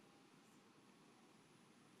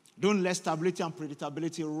 Don't let stability and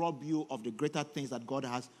predictability rob you of the greater things that God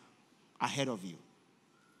has ahead of you.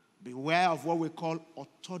 Beware of what we call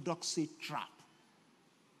orthodoxy trap.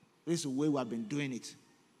 This is the way we have been doing it.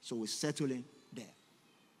 So we're settling there.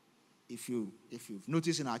 If you've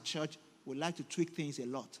noticed in our church, we like to tweak things a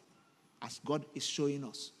lot as God is showing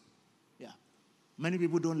us. Yeah. Many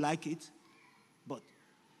people don't like it, but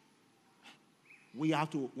we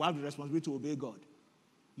have the responsibility to obey God.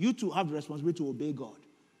 You too have the responsibility to obey God.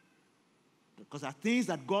 Because there are things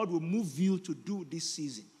that God will move you to do this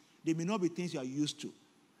season. They may not be things you are used to.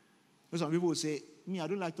 Some people will say, I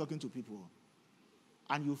don't like talking to people.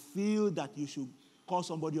 And you feel that you should call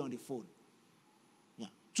somebody on the phone. Yeah.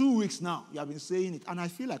 2 weeks now, you have been saying it. And I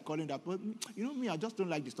feel like calling that. But I just don't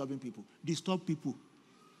like disturbing people. Disturb people.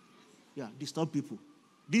 Yeah, disturb people.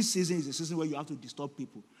 This season is a season where you have to disturb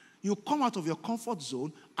people. You come out of your comfort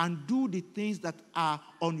zone and do the things that are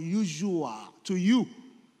unusual to you.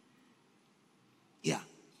 Yeah.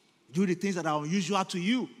 Do the things that are unusual to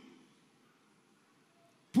you.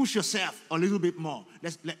 Push yourself a little bit more.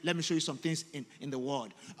 Let me show you some things in the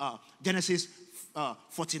Word. Genesis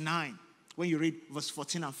 49, when you read verse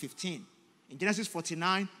 14 and 15. In Genesis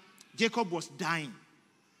 49, Jacob was dying.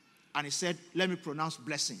 And he said, let me pronounce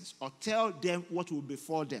blessings. Or tell them what will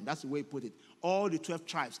befall them. That's the way he put it. All the 12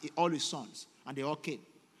 tribes, all his sons. And they all came.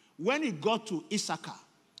 When he got to Issachar,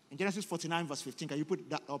 in Genesis 49, verse 15, can you put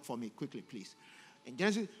that up for me quickly, please? In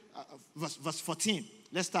Genesis, verse 14.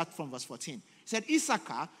 Let's start from verse 14. He said,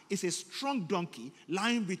 Issachar is a strong donkey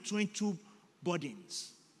lying between two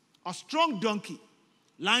burdens. A strong donkey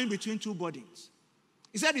lying between two burdens.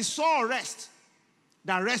 He said he saw a rest.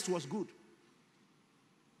 That rest was good.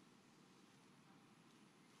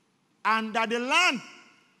 And that the land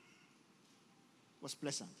was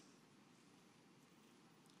pleasant.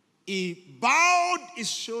 He bowed his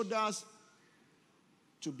shoulders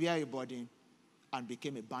to bear a burden and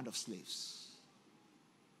became a band of slaves.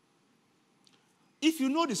 If you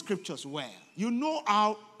know the scriptures well, you know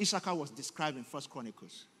how Issachar was described in 1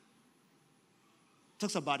 Chronicles. It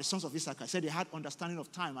talks about the sons of Issachar. It said they had understanding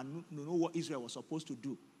of time and know what Israel was supposed to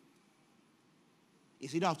do.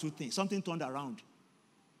 It's either of two things. Something turned around.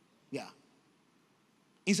 Yeah.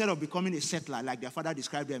 Instead of becoming a settler like their father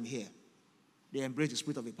described them here, they embraced the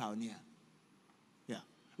spirit of a pioneer. Yeah.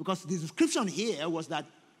 Because the description here was that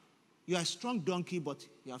you are a strong donkey, but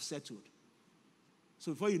you have settled.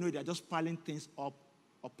 So before you know it, they're just piling things up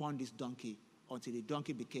upon this donkey until the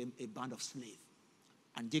donkey became a band of slaves.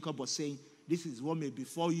 And Jacob was saying, this is what may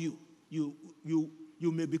befall you. You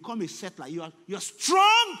may become a settler. You are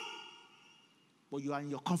strong, but you are in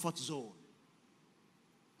your comfort zone.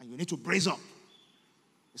 And you need to brace up.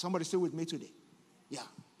 Is somebody still with me today? Yeah.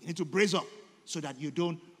 You need to brace up so that you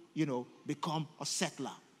don't, become a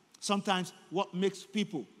settler. Sometimes what makes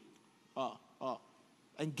people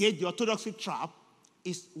engage the orthodoxy trap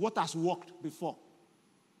is what has worked before.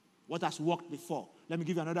 What has worked before. Let me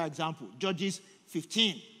give you another example. Judges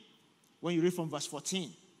 15, when you read from verse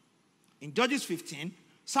 14. In Judges 15,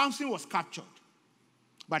 Samson was captured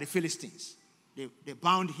by the Philistines. They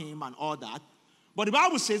bound him and all that. But the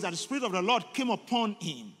Bible says that the Spirit of the Lord came upon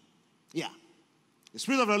him. Yeah. The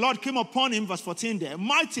Spirit of the Lord came upon him, verse 14 there,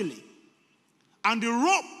 mightily. And the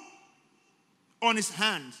rope on his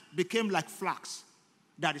hands became like flax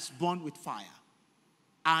that is burned with fire.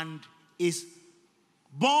 And his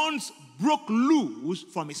bonds broke loose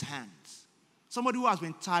from his hands. Somebody who has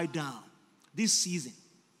been tied down this season,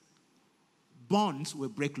 bonds will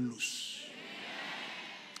break loose.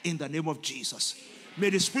 In the name of Jesus. May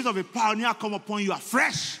the spirit of a pioneer come upon you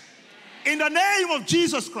afresh. In the name of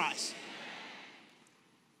Jesus Christ.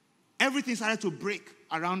 Everything started to break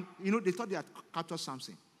around. They thought they had captured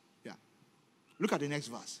Samson. Yeah. Look at the next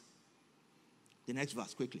verse. The next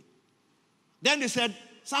verse, quickly. Then they said,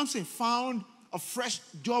 Samson found a fresh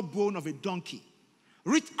jawbone of a donkey,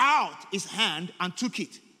 reached out his hand and took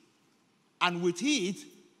it. And with it,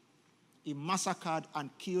 he massacred and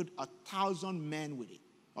killed 1,000 men with it,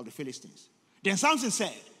 of the Philistines. Then Samson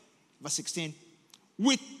said, verse 16,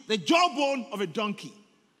 with the jawbone of a donkey,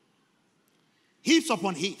 heaps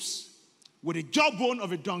upon heaps, with the jawbone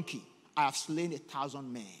of a donkey, I have slain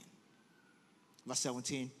 1,000 men. Verse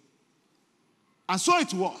 17. And so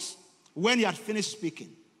it was, when he had finished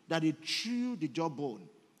speaking, that he threw the jawbone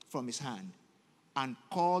from his hand and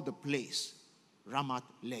called the place Ramath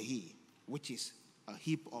Lehi, which is a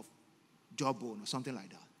heap of jawbone or something like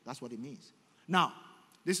that. That's what it means. Now,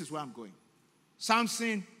 this is where I'm going.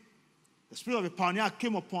 Samson, the spirit of a pioneer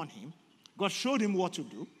came upon him. God showed him what to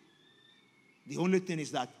do. The only thing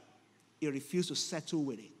is that he refused to settle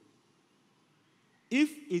with it. If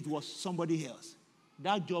it was somebody else,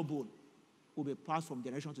 that jawbone will be passed from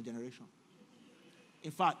generation to generation.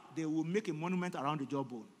 In fact, they will make a monument around the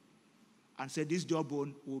jawbone and say this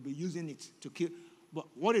jawbone will be using it to kill. But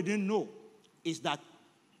what they didn't know is that,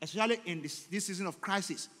 especially in this season of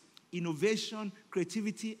crisis, innovation,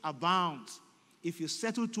 creativity abounds. If you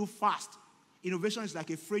settle too fast, innovation is like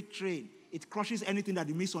a freight train. It crushes anything that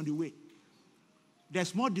you miss on the way.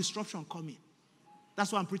 There's more disruption coming.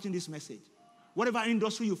 That's why I'm preaching this message. Whatever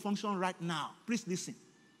industry you function right now, please listen.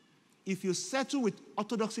 If you settle with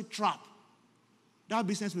orthodoxy trap, that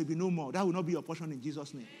business may be no more. That will not be your portion in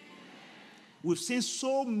Jesus' name. We've seen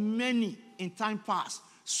so many in time past,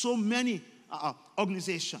 so many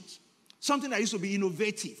organizations. Something that used to be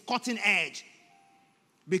innovative, cutting edge,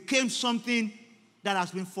 became something that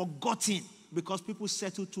has been forgotten because people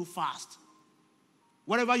settle too fast.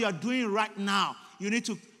 Whatever you are doing right now, you need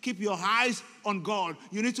to keep your eyes on God.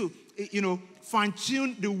 You need to,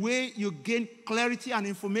 fine-tune the way you gain clarity and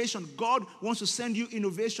information. God wants to send you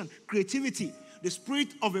innovation, creativity. The spirit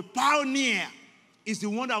of a pioneer is the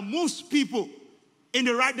one that moves people in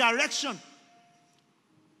the right direction.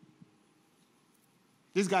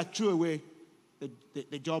 This guy threw away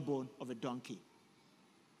the jawbone of a donkey,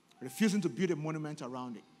 refusing to build a monument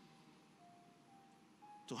around it,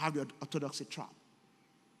 to have the orthodoxy trap.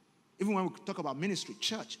 Even when we talk about ministry,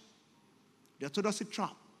 church, the orthodoxy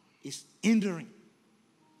trap is hindering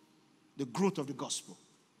the growth of the gospel.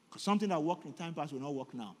 Because something that worked in time past will not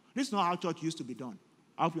work now. This is not how church used to be done.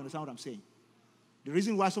 I hope you understand what I'm saying. The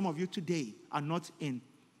reason why some of you today are not in,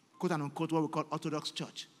 quote and unquote, what we call Orthodox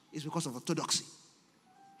church is because of orthodoxy.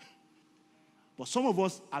 But some of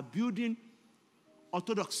us are building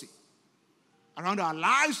orthodoxy around our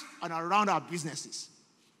lives and around our businesses.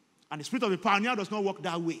 And the spirit of a pioneer does not work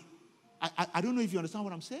that way. I don't know if you understand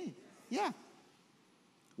what I'm saying. Yeah.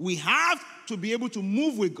 We have to be able to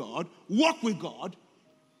move with God, walk with God,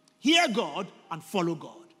 hear God, and follow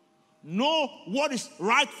God. Know what is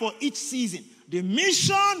right for each season. The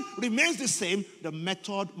mission remains the same. The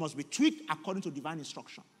method must be tweaked according to divine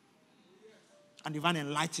instruction and divine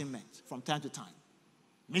enlightenment from time to time.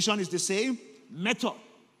 Mission is the same. Method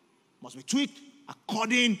must be tweaked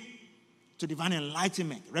according to divine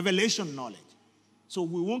enlightenment, revelation knowledge. So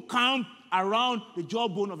we won't camp around the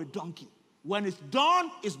jawbone of a donkey. When it's done,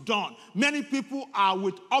 it's done. Many people are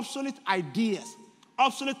with obsolete ideas,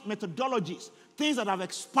 obsolete methodologies, things that have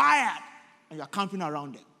expired, and you're camping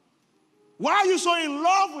around them. Why are you so in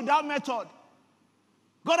love with that method?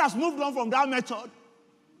 God has moved on from that method.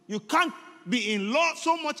 You can't be in love,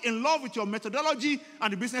 so much in love with your methodology,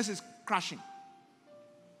 and the business is crashing.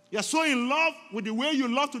 You're so in love with the way you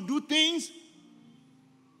love to do things.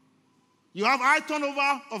 You have high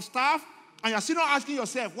turnover of staff, and you're still not asking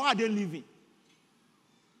yourself, why are they leaving?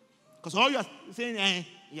 Because all you're saying,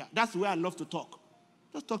 yeah, that's the way I love to talk.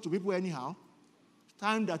 Just talk to people anyhow. It's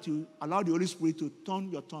time that you allow the Holy Spirit to turn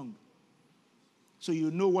your tongue. So you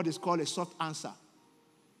know what is called a soft answer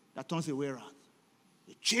that turns away wrath.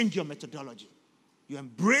 You change your methodology. You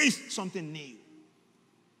embrace something new.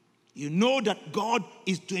 You know that God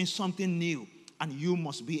is doing something new, and you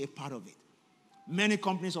must be a part of it. Many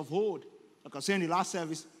companies of old, like I said in the last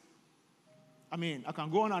service, I can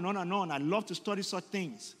go on and on and on. I love to study such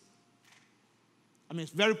things.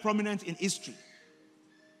 It's very prominent in history.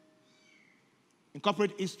 In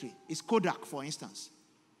corporate history. It's Kodak, for instance.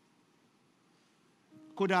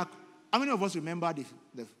 Kodak, how many of us remember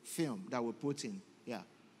the film that we put in? Yeah.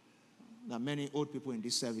 There are many old people in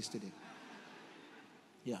this service today.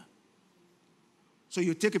 Yeah. So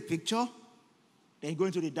you take a picture, then you go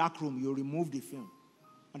into the dark room, you remove the film,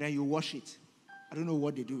 and then you wash it. I don't know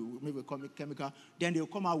what they do, maybe chemical. Then they'll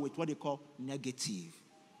come out with what they call negative.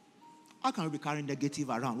 How can we be carrying negative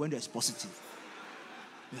around when there's positive?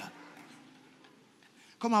 Yeah.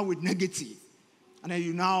 Come out with negative. And then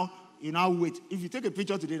you now wait. If you take a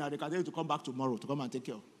picture today, now they can tell you to come back tomorrow to come and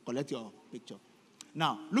collect your picture.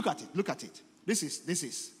 Now, look at it. This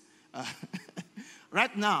is.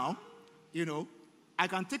 Right now, I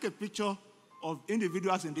can take a picture of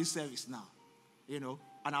individuals in this service now,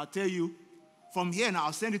 and I'll tell you, from here now,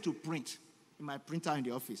 I'll send it to print in my printer in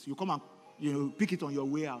the office. You come and, pick it on your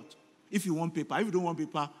way out. If you want paper. If you don't want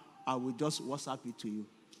paper, I will just WhatsApp it to you.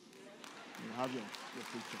 You have your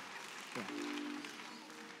picture. Yeah.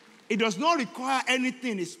 It does not require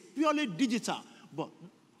anything. It's purely digital. But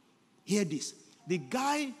hear this. The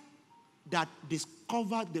guy that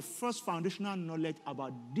discovered the first foundational knowledge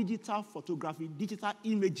about digital photography, digital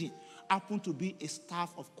imaging, happened to be a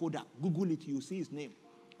staff of Kodak. Google it, you'll see his name.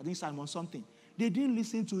 I think Simon something. They didn't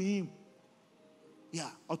listen to him. Yeah,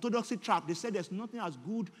 orthodoxy trap. They said there's nothing as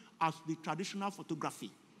good as the traditional photography.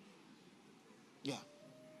 Yeah.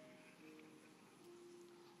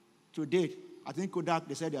 To date, I think Kodak,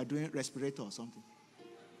 they said they are doing respirator or something.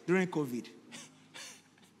 During COVID.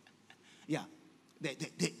 Yeah.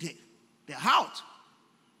 They're out.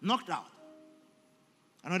 Knocked out.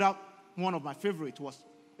 Another one of my favorites was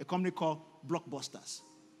a company called Blockbusters.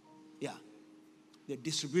 Yeah. They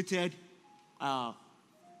distributed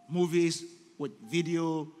movies with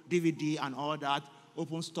video, DVD, and all that.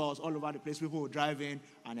 Open stores all over the place. People will drive in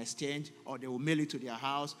and exchange, or they will mail it to their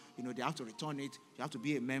house. They have to return it. You have to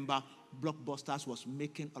be a member. Blockbusters was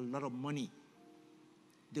making a lot of money.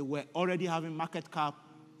 They were already having market cap,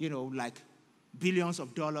 like billions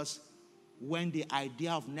of dollars when the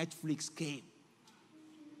idea of Netflix came.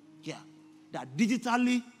 Yeah. That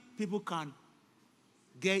digitally people can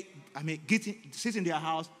sit in their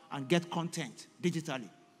house and get content digitally.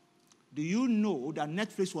 Do you know that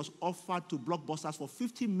Netflix was offered to Blockbusters for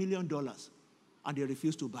 $50 million and they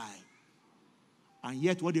refused to buy? And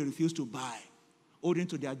yet what they refused to buy, owing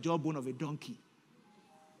to their jawbone of a donkey,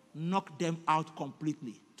 knocked them out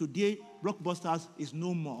completely. Today, Blockbusters is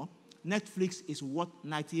no more. Netflix is worth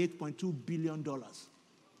 $98.2 billion.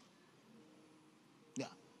 Yeah.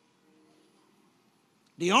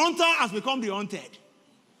 The hunter has become the hunted.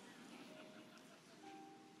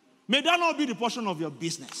 May that not be the portion of your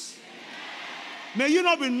business. May you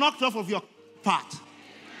not be knocked off of your path.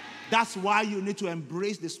 That's why you need to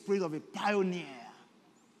embrace the spirit of a pioneer.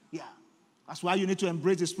 That's why you need to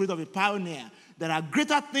embrace the spirit of a pioneer. There are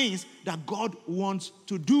greater things that God wants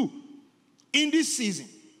to do in this season,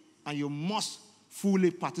 and you must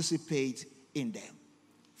fully participate in them.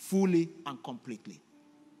 Fully and completely.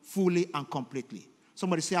 Fully and completely.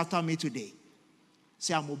 Somebody say after me today.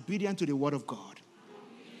 Say, I'm obedient to the word of God.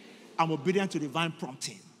 I'm obedient to divine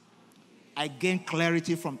prompting. I gain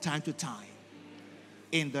clarity from time to time.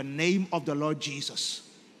 In the name of the Lord Jesus.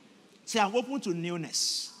 Say, I'm open to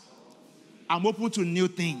newness. I'm open to new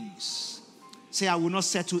things. Say, I will not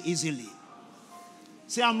settle easily.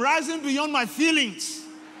 Say, I'm rising beyond my feelings.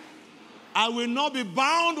 I will not be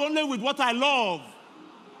bound only with what I love.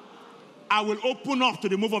 I will open up to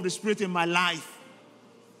the move of the Spirit in my life.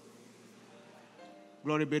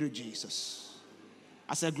 Glory be to Jesus.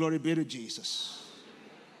 I said, glory be to Jesus.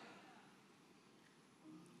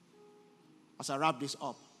 As I wrap this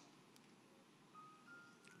up,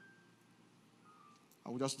 I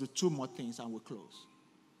will just do two more things and we'll close.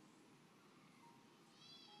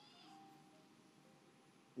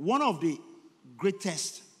 One of the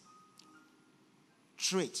greatest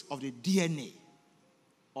traits of the DNA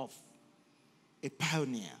of a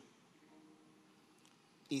pioneer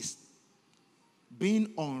is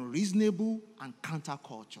being unreasonable and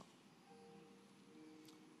counterculture.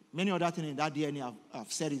 Many other things in that DNA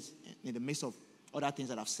I've said it in the midst of other things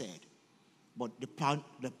that I've said. But the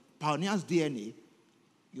pioneer's DNA,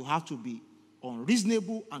 you have to be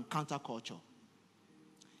unreasonable and counterculture.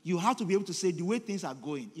 You have to be able to say the way things are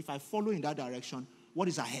going, if I follow in that direction, what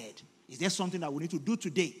is ahead? Is there something that we need to do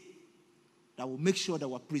today that will make sure that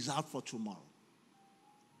we're preserved for tomorrow?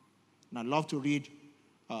 And I'd love to read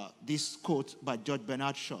this quote by George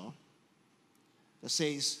Bernard Shaw that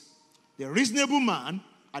says, the reasonable man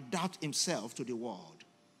adapts himself to the world.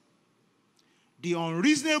 The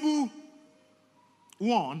unreasonable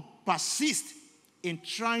one persists in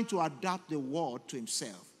trying to adapt the world to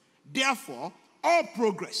himself. Therefore, all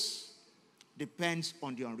progress depends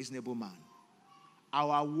on the unreasonable man.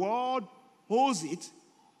 Our world owes it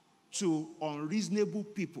to unreasonable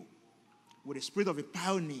people with the spirit of a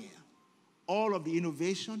pioneer. All of the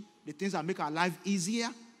innovation, the things that make our life easier,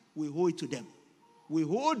 we owe it to them. We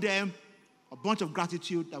owe them a bunch of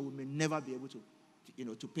gratitude that we may never be able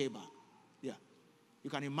to pay back. Yeah. You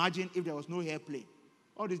can imagine if there was no airplane,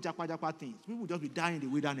 all these japa things, people would just be dying in the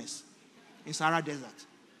wilderness, in Sahara Desert.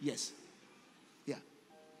 Yes. Yeah.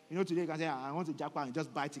 Today you can say, I want to japa and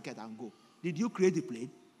just buy a ticket and go. Did you create the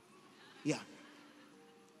plane? Yeah.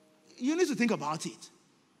 You need to think about it.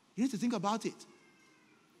 You need to think about it.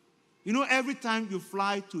 Every time you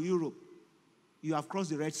fly to Europe, you have crossed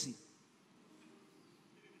the Red Sea.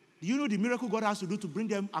 Do you know the miracle God has to do to bring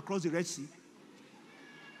them across the Red Sea?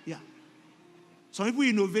 Yeah. Some people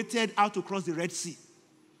innovated how to cross the Red Sea.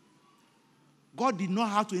 God did not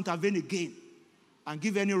have to intervene again and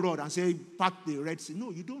give any rod and say, part the Red Sea.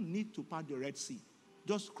 No, you don't need to part the Red Sea.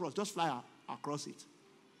 Just cross, just fly across it.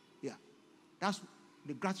 Yeah. That's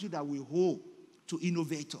the gratitude that we owe to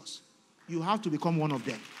innovators. You have to become one of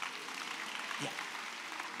them. Yeah.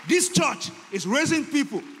 This church is raising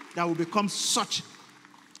people that will become such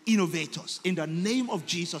innovators in the name of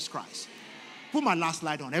Jesus Christ. Put my last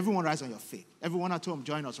slide on. Everyone rise on your feet. Everyone at home,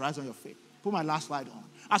 join us. Rise on your feet. Put my last slide on.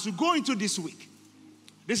 As we go into this week,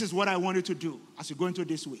 this is what I want you to do as we go into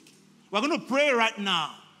this week. We're going to pray right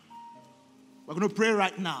now. We're going to pray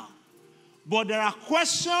right now. But there are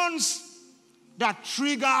questions that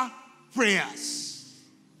trigger prayers.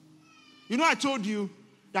 I told you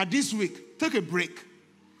that this week, take a break.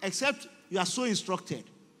 Except you are so instructed.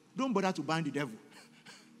 Don't bother to bind the devil.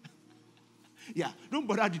 Yeah, don't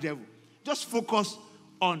bother the devil. Just focus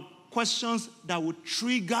on questions that will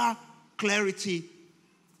trigger clarity,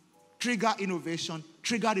 trigger innovation,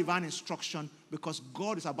 trigger divine instruction, because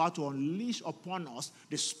God is about to unleash upon us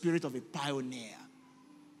the spirit of a pioneer.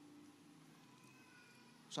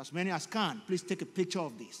 So as many as can, please take a picture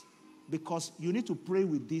of this, because you need to pray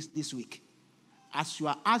with this week. As you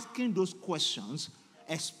are asking those questions,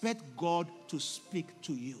 expect God to speak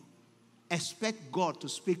to you. Expect God to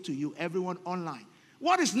speak to you, everyone online.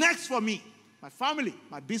 What is next for me? My family,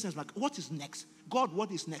 my business, what is next? God,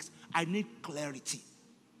 what is next? I need clarity.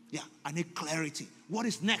 Yeah, I need clarity. What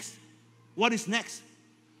is next? What is next?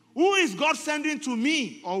 Who is God sending to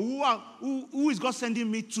me? Or who is God sending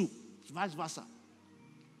me to? Vice versa.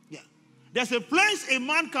 Yeah. There's a place a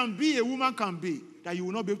man can be, a woman can be, that you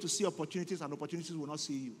will not be able to see opportunities and opportunities will not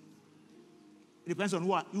see you. It depends on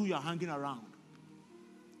who you are hanging around.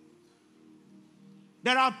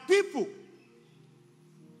 There are people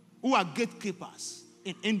who are gatekeepers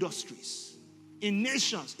in industries, in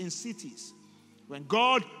nations, in cities. When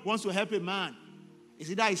God wants to help a man, It's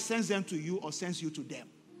either he sends them to you or sends you to them.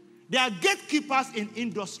 They are gatekeepers in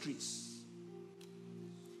industries.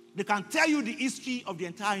 They can tell you the history of the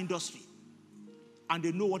entire industry, and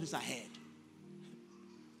they know what is ahead.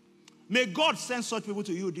 May God send such people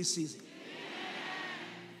to you this season.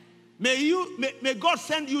 May God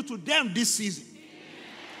send you to them this season.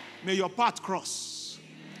 May your path cross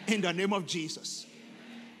in the name of Jesus.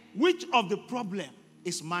 Which of the problem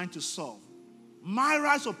is mine to solve?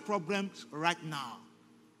 Myriads of problems right now.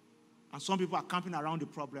 And some people are camping around the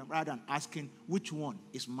problem rather than asking which one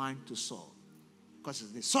is mine to solve. Because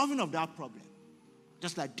it's the solving of that problem.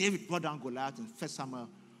 Just like David brought down Goliath in 1 Samuel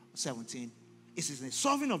 17. It is the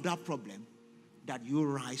solving of that problem that you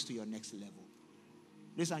rise to your next level.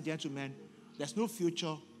 Ladies and gentlemen, there's no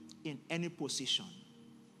future in any position.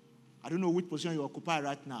 I don't know which position you occupy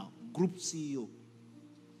right now. Group CEO,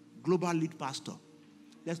 global lead pastor.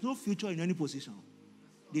 There's no future in any position.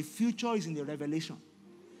 The future is in the revelation.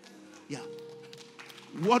 Yeah.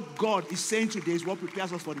 What God is saying today is what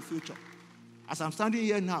prepares us for the future. As I'm standing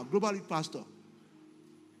here now, global lead pastor,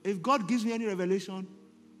 if God gives me any revelation,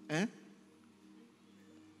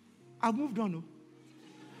 I've moved on. No?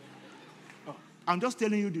 Oh, I'm just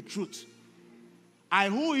telling you the truth. I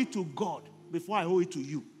owe it to God before I owe it to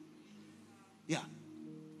you. Yeah.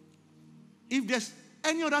 If there's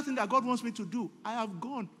any other thing that God wants me to do, I have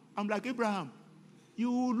gone. I'm like Abraham.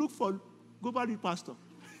 You will look for global lead pastor.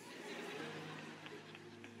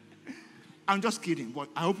 I'm just kidding, but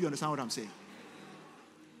I hope you understand what I'm saying.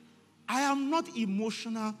 I am not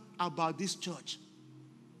emotional about this church.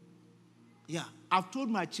 Yeah, I've told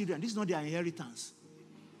my children, this is not their inheritance.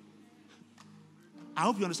 I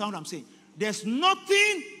hope you understand what I'm saying. There's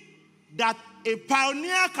nothing that a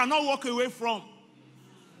pioneer cannot walk away from.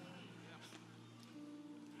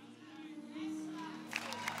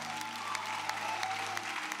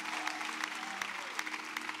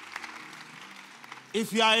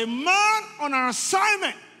 If you are a man on an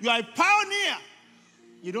assignment, you are a pioneer,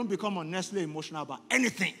 you don't become unnecessarily emotional about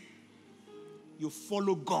anything. You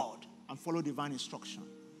follow God and follow divine instruction.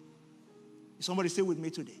 Is somebody still with me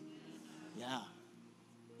today? Yeah.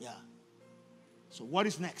 Yeah. So what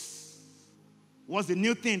is next? What's the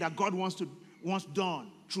new thing that God wants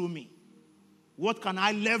done through me? What can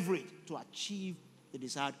I leverage to achieve the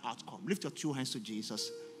desired outcome? Lift your two hands to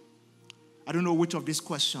Jesus. I don't know which of these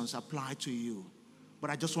questions apply to you, but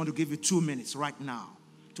I just want to give you 2 minutes right now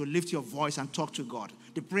to lift your voice and talk to God.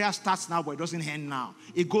 The prayer starts now, but it doesn't end now.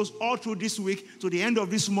 It goes all through this week, to the end of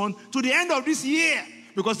this month, to the end of this year.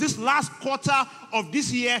 Because this last quarter of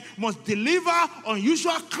this year must deliver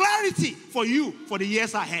unusual clarity for you for the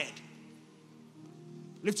years ahead.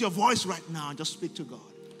 Lift your voice right now and just speak to God.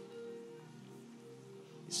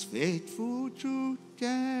 He's faithful through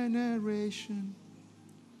generation.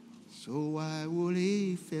 So why will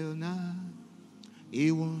he fail now?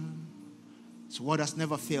 He won. His word has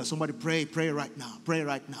never failed. Somebody pray right now. Pray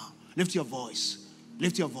right now. Lift your voice.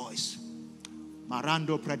 Lift your voice.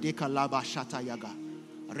 Marando pradeka laba shata yaga.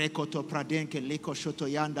 Rekoto pradenke liko shoto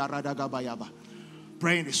yanda radagabayaba.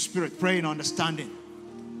 Pray in the spirit. Pray in understanding.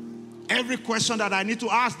 Every question that I need to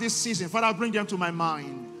ask this season, Father, bring them to my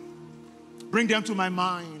mind. Bring them to my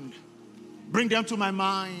mind. Bring them to my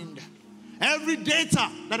mind. Every data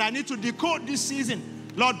that I need to decode this season,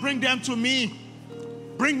 Lord, bring them to me.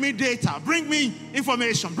 Bring me data. Bring me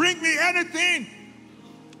information. Bring me anything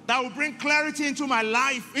that will bring clarity into my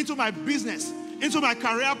life, into my business, into my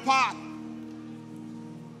career path.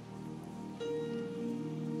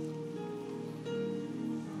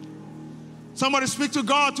 Somebody speak to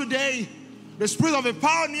God today. The spirit of a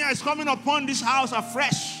pioneer is coming upon this house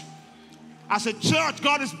afresh. As a church,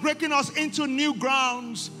 God is breaking us into new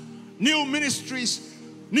grounds, new ministries,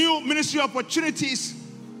 new ministry opportunities,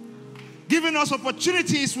 giving us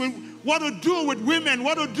opportunities with what to do with women,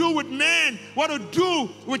 what to do with men, what to do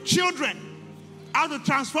with children, how to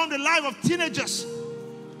transform the life of teenagers,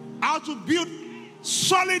 how to build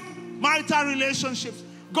solid marital relationships.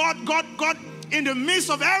 God, in the midst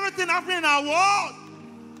of everything happening in our world,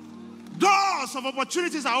 doors of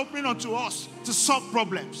opportunities are opening unto us to solve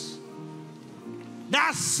problems.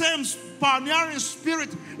 That same pioneering spirit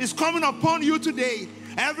is coming upon you today.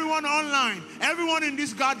 Everyone online, everyone in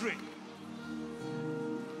this gathering.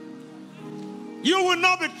 You will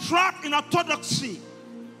not be trapped in orthodoxy.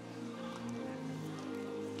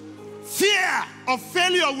 Fear of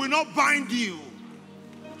failure will not bind you.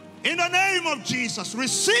 In the name of Jesus,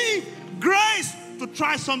 receive grace to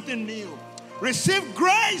try something new. Receive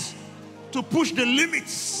grace to push the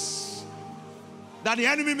limits that the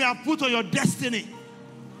enemy may have put on your destiny.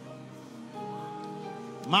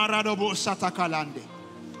 Maradobo Satakalande.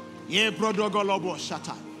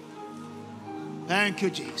 Thank you,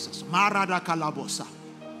 Jesus. Marada kalabosa.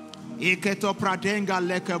 Iketo pradenga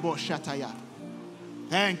lekebo shataya.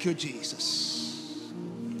 Thank you, Jesus.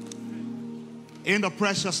 In the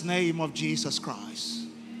precious name of Jesus Christ.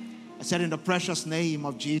 I said in the precious name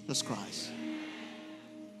of Jesus Christ.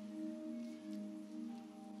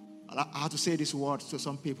 I have to say these words to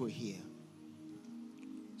some people here.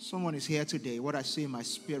 Someone is here today. What I see in my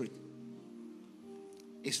spirit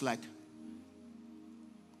is like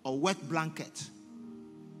a wet blanket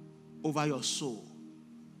over your soul.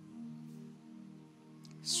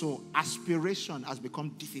 So aspiration has become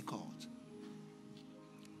difficult.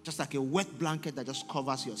 Just like a wet blanket that just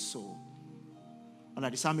covers your soul. And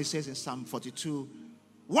like the psalmist says in Psalm 42,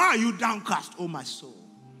 why are you downcast, O my soul?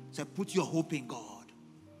 Say, put your hope in God.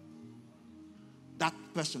 That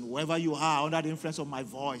person, wherever you are, under the influence of my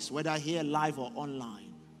voice, whether here live or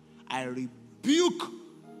online, I rebuke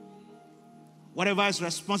whatever is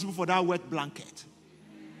responsible for that wet blanket.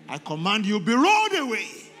 I command you, be rolled away.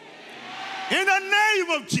 In the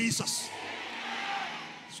name of Jesus.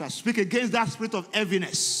 So I speak against that spirit of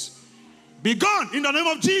heaviness. Be gone in the name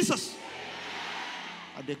of Jesus.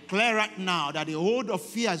 I declare right now that the hold of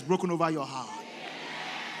fear is broken over your heart.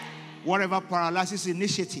 Whatever paralyzes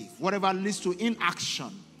initiative, whatever leads to inaction,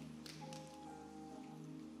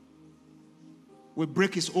 will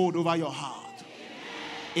break his hold over your heart.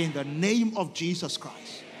 In the name of Jesus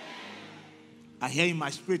Christ. I hear in my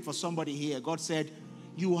spirit for somebody here, God said,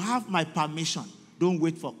 you have my permission. Don't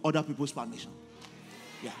wait for other people's permission.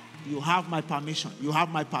 Yeah. You have my permission. You have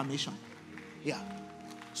my permission. Yeah.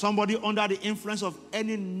 Somebody under the influence of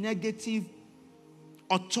any negative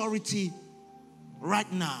authority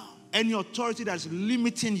right now. Any authority that's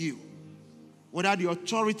limiting you. Whether the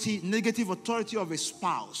authority, negative authority of a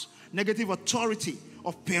spouse, negative authority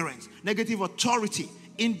of parents, negative authority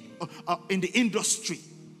in the industry.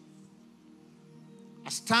 I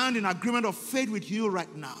stand in agreement of faith with you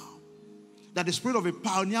right now that the spirit of a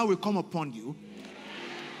pioneer will come upon you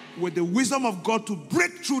with the wisdom of God to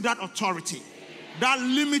break through that authority, that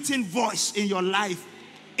limiting voice in your life.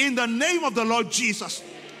 In the name of the Lord Jesus,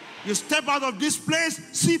 you step out of this place,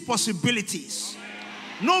 see possibilities.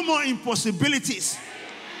 No more impossibilities.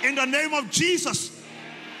 In the name of Jesus.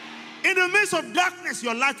 In the midst of darkness,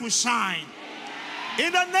 your light will shine.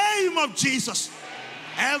 In the name of Jesus.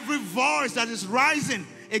 Every voice that is rising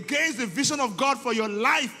against the vision of God for your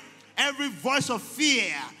life, every voice of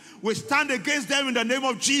fear, we stand against them in the name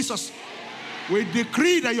of Jesus. We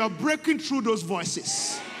decree that you are breaking through those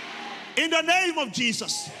voices. In the name of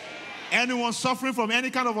Jesus. Anyone suffering from any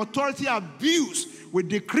kind of authority abuse, we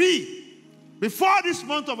decree before this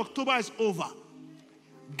month of October is over,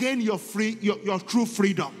 gain your true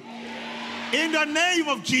freedom. In the name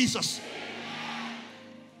of Jesus.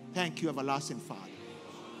 Thank you, everlasting Father.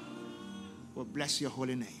 We'll bless your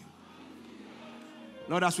holy name.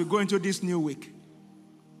 Lord, as we go into this new week,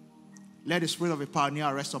 let the spirit of a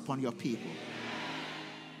pioneer rest upon your people.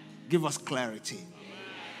 Give us clarity.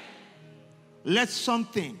 Let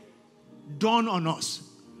something dawn on us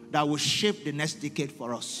that will shape the next decade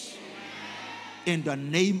for us. In the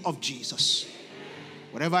name of Jesus.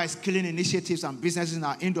 Whatever is killing initiatives and businesses in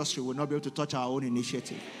our industry will not be able to touch our own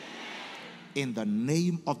initiative. In the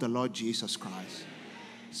name of the Lord Jesus Christ.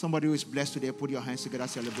 Somebody who is blessed today, put your hands together,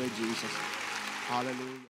 celebrate Jesus. Hallelujah.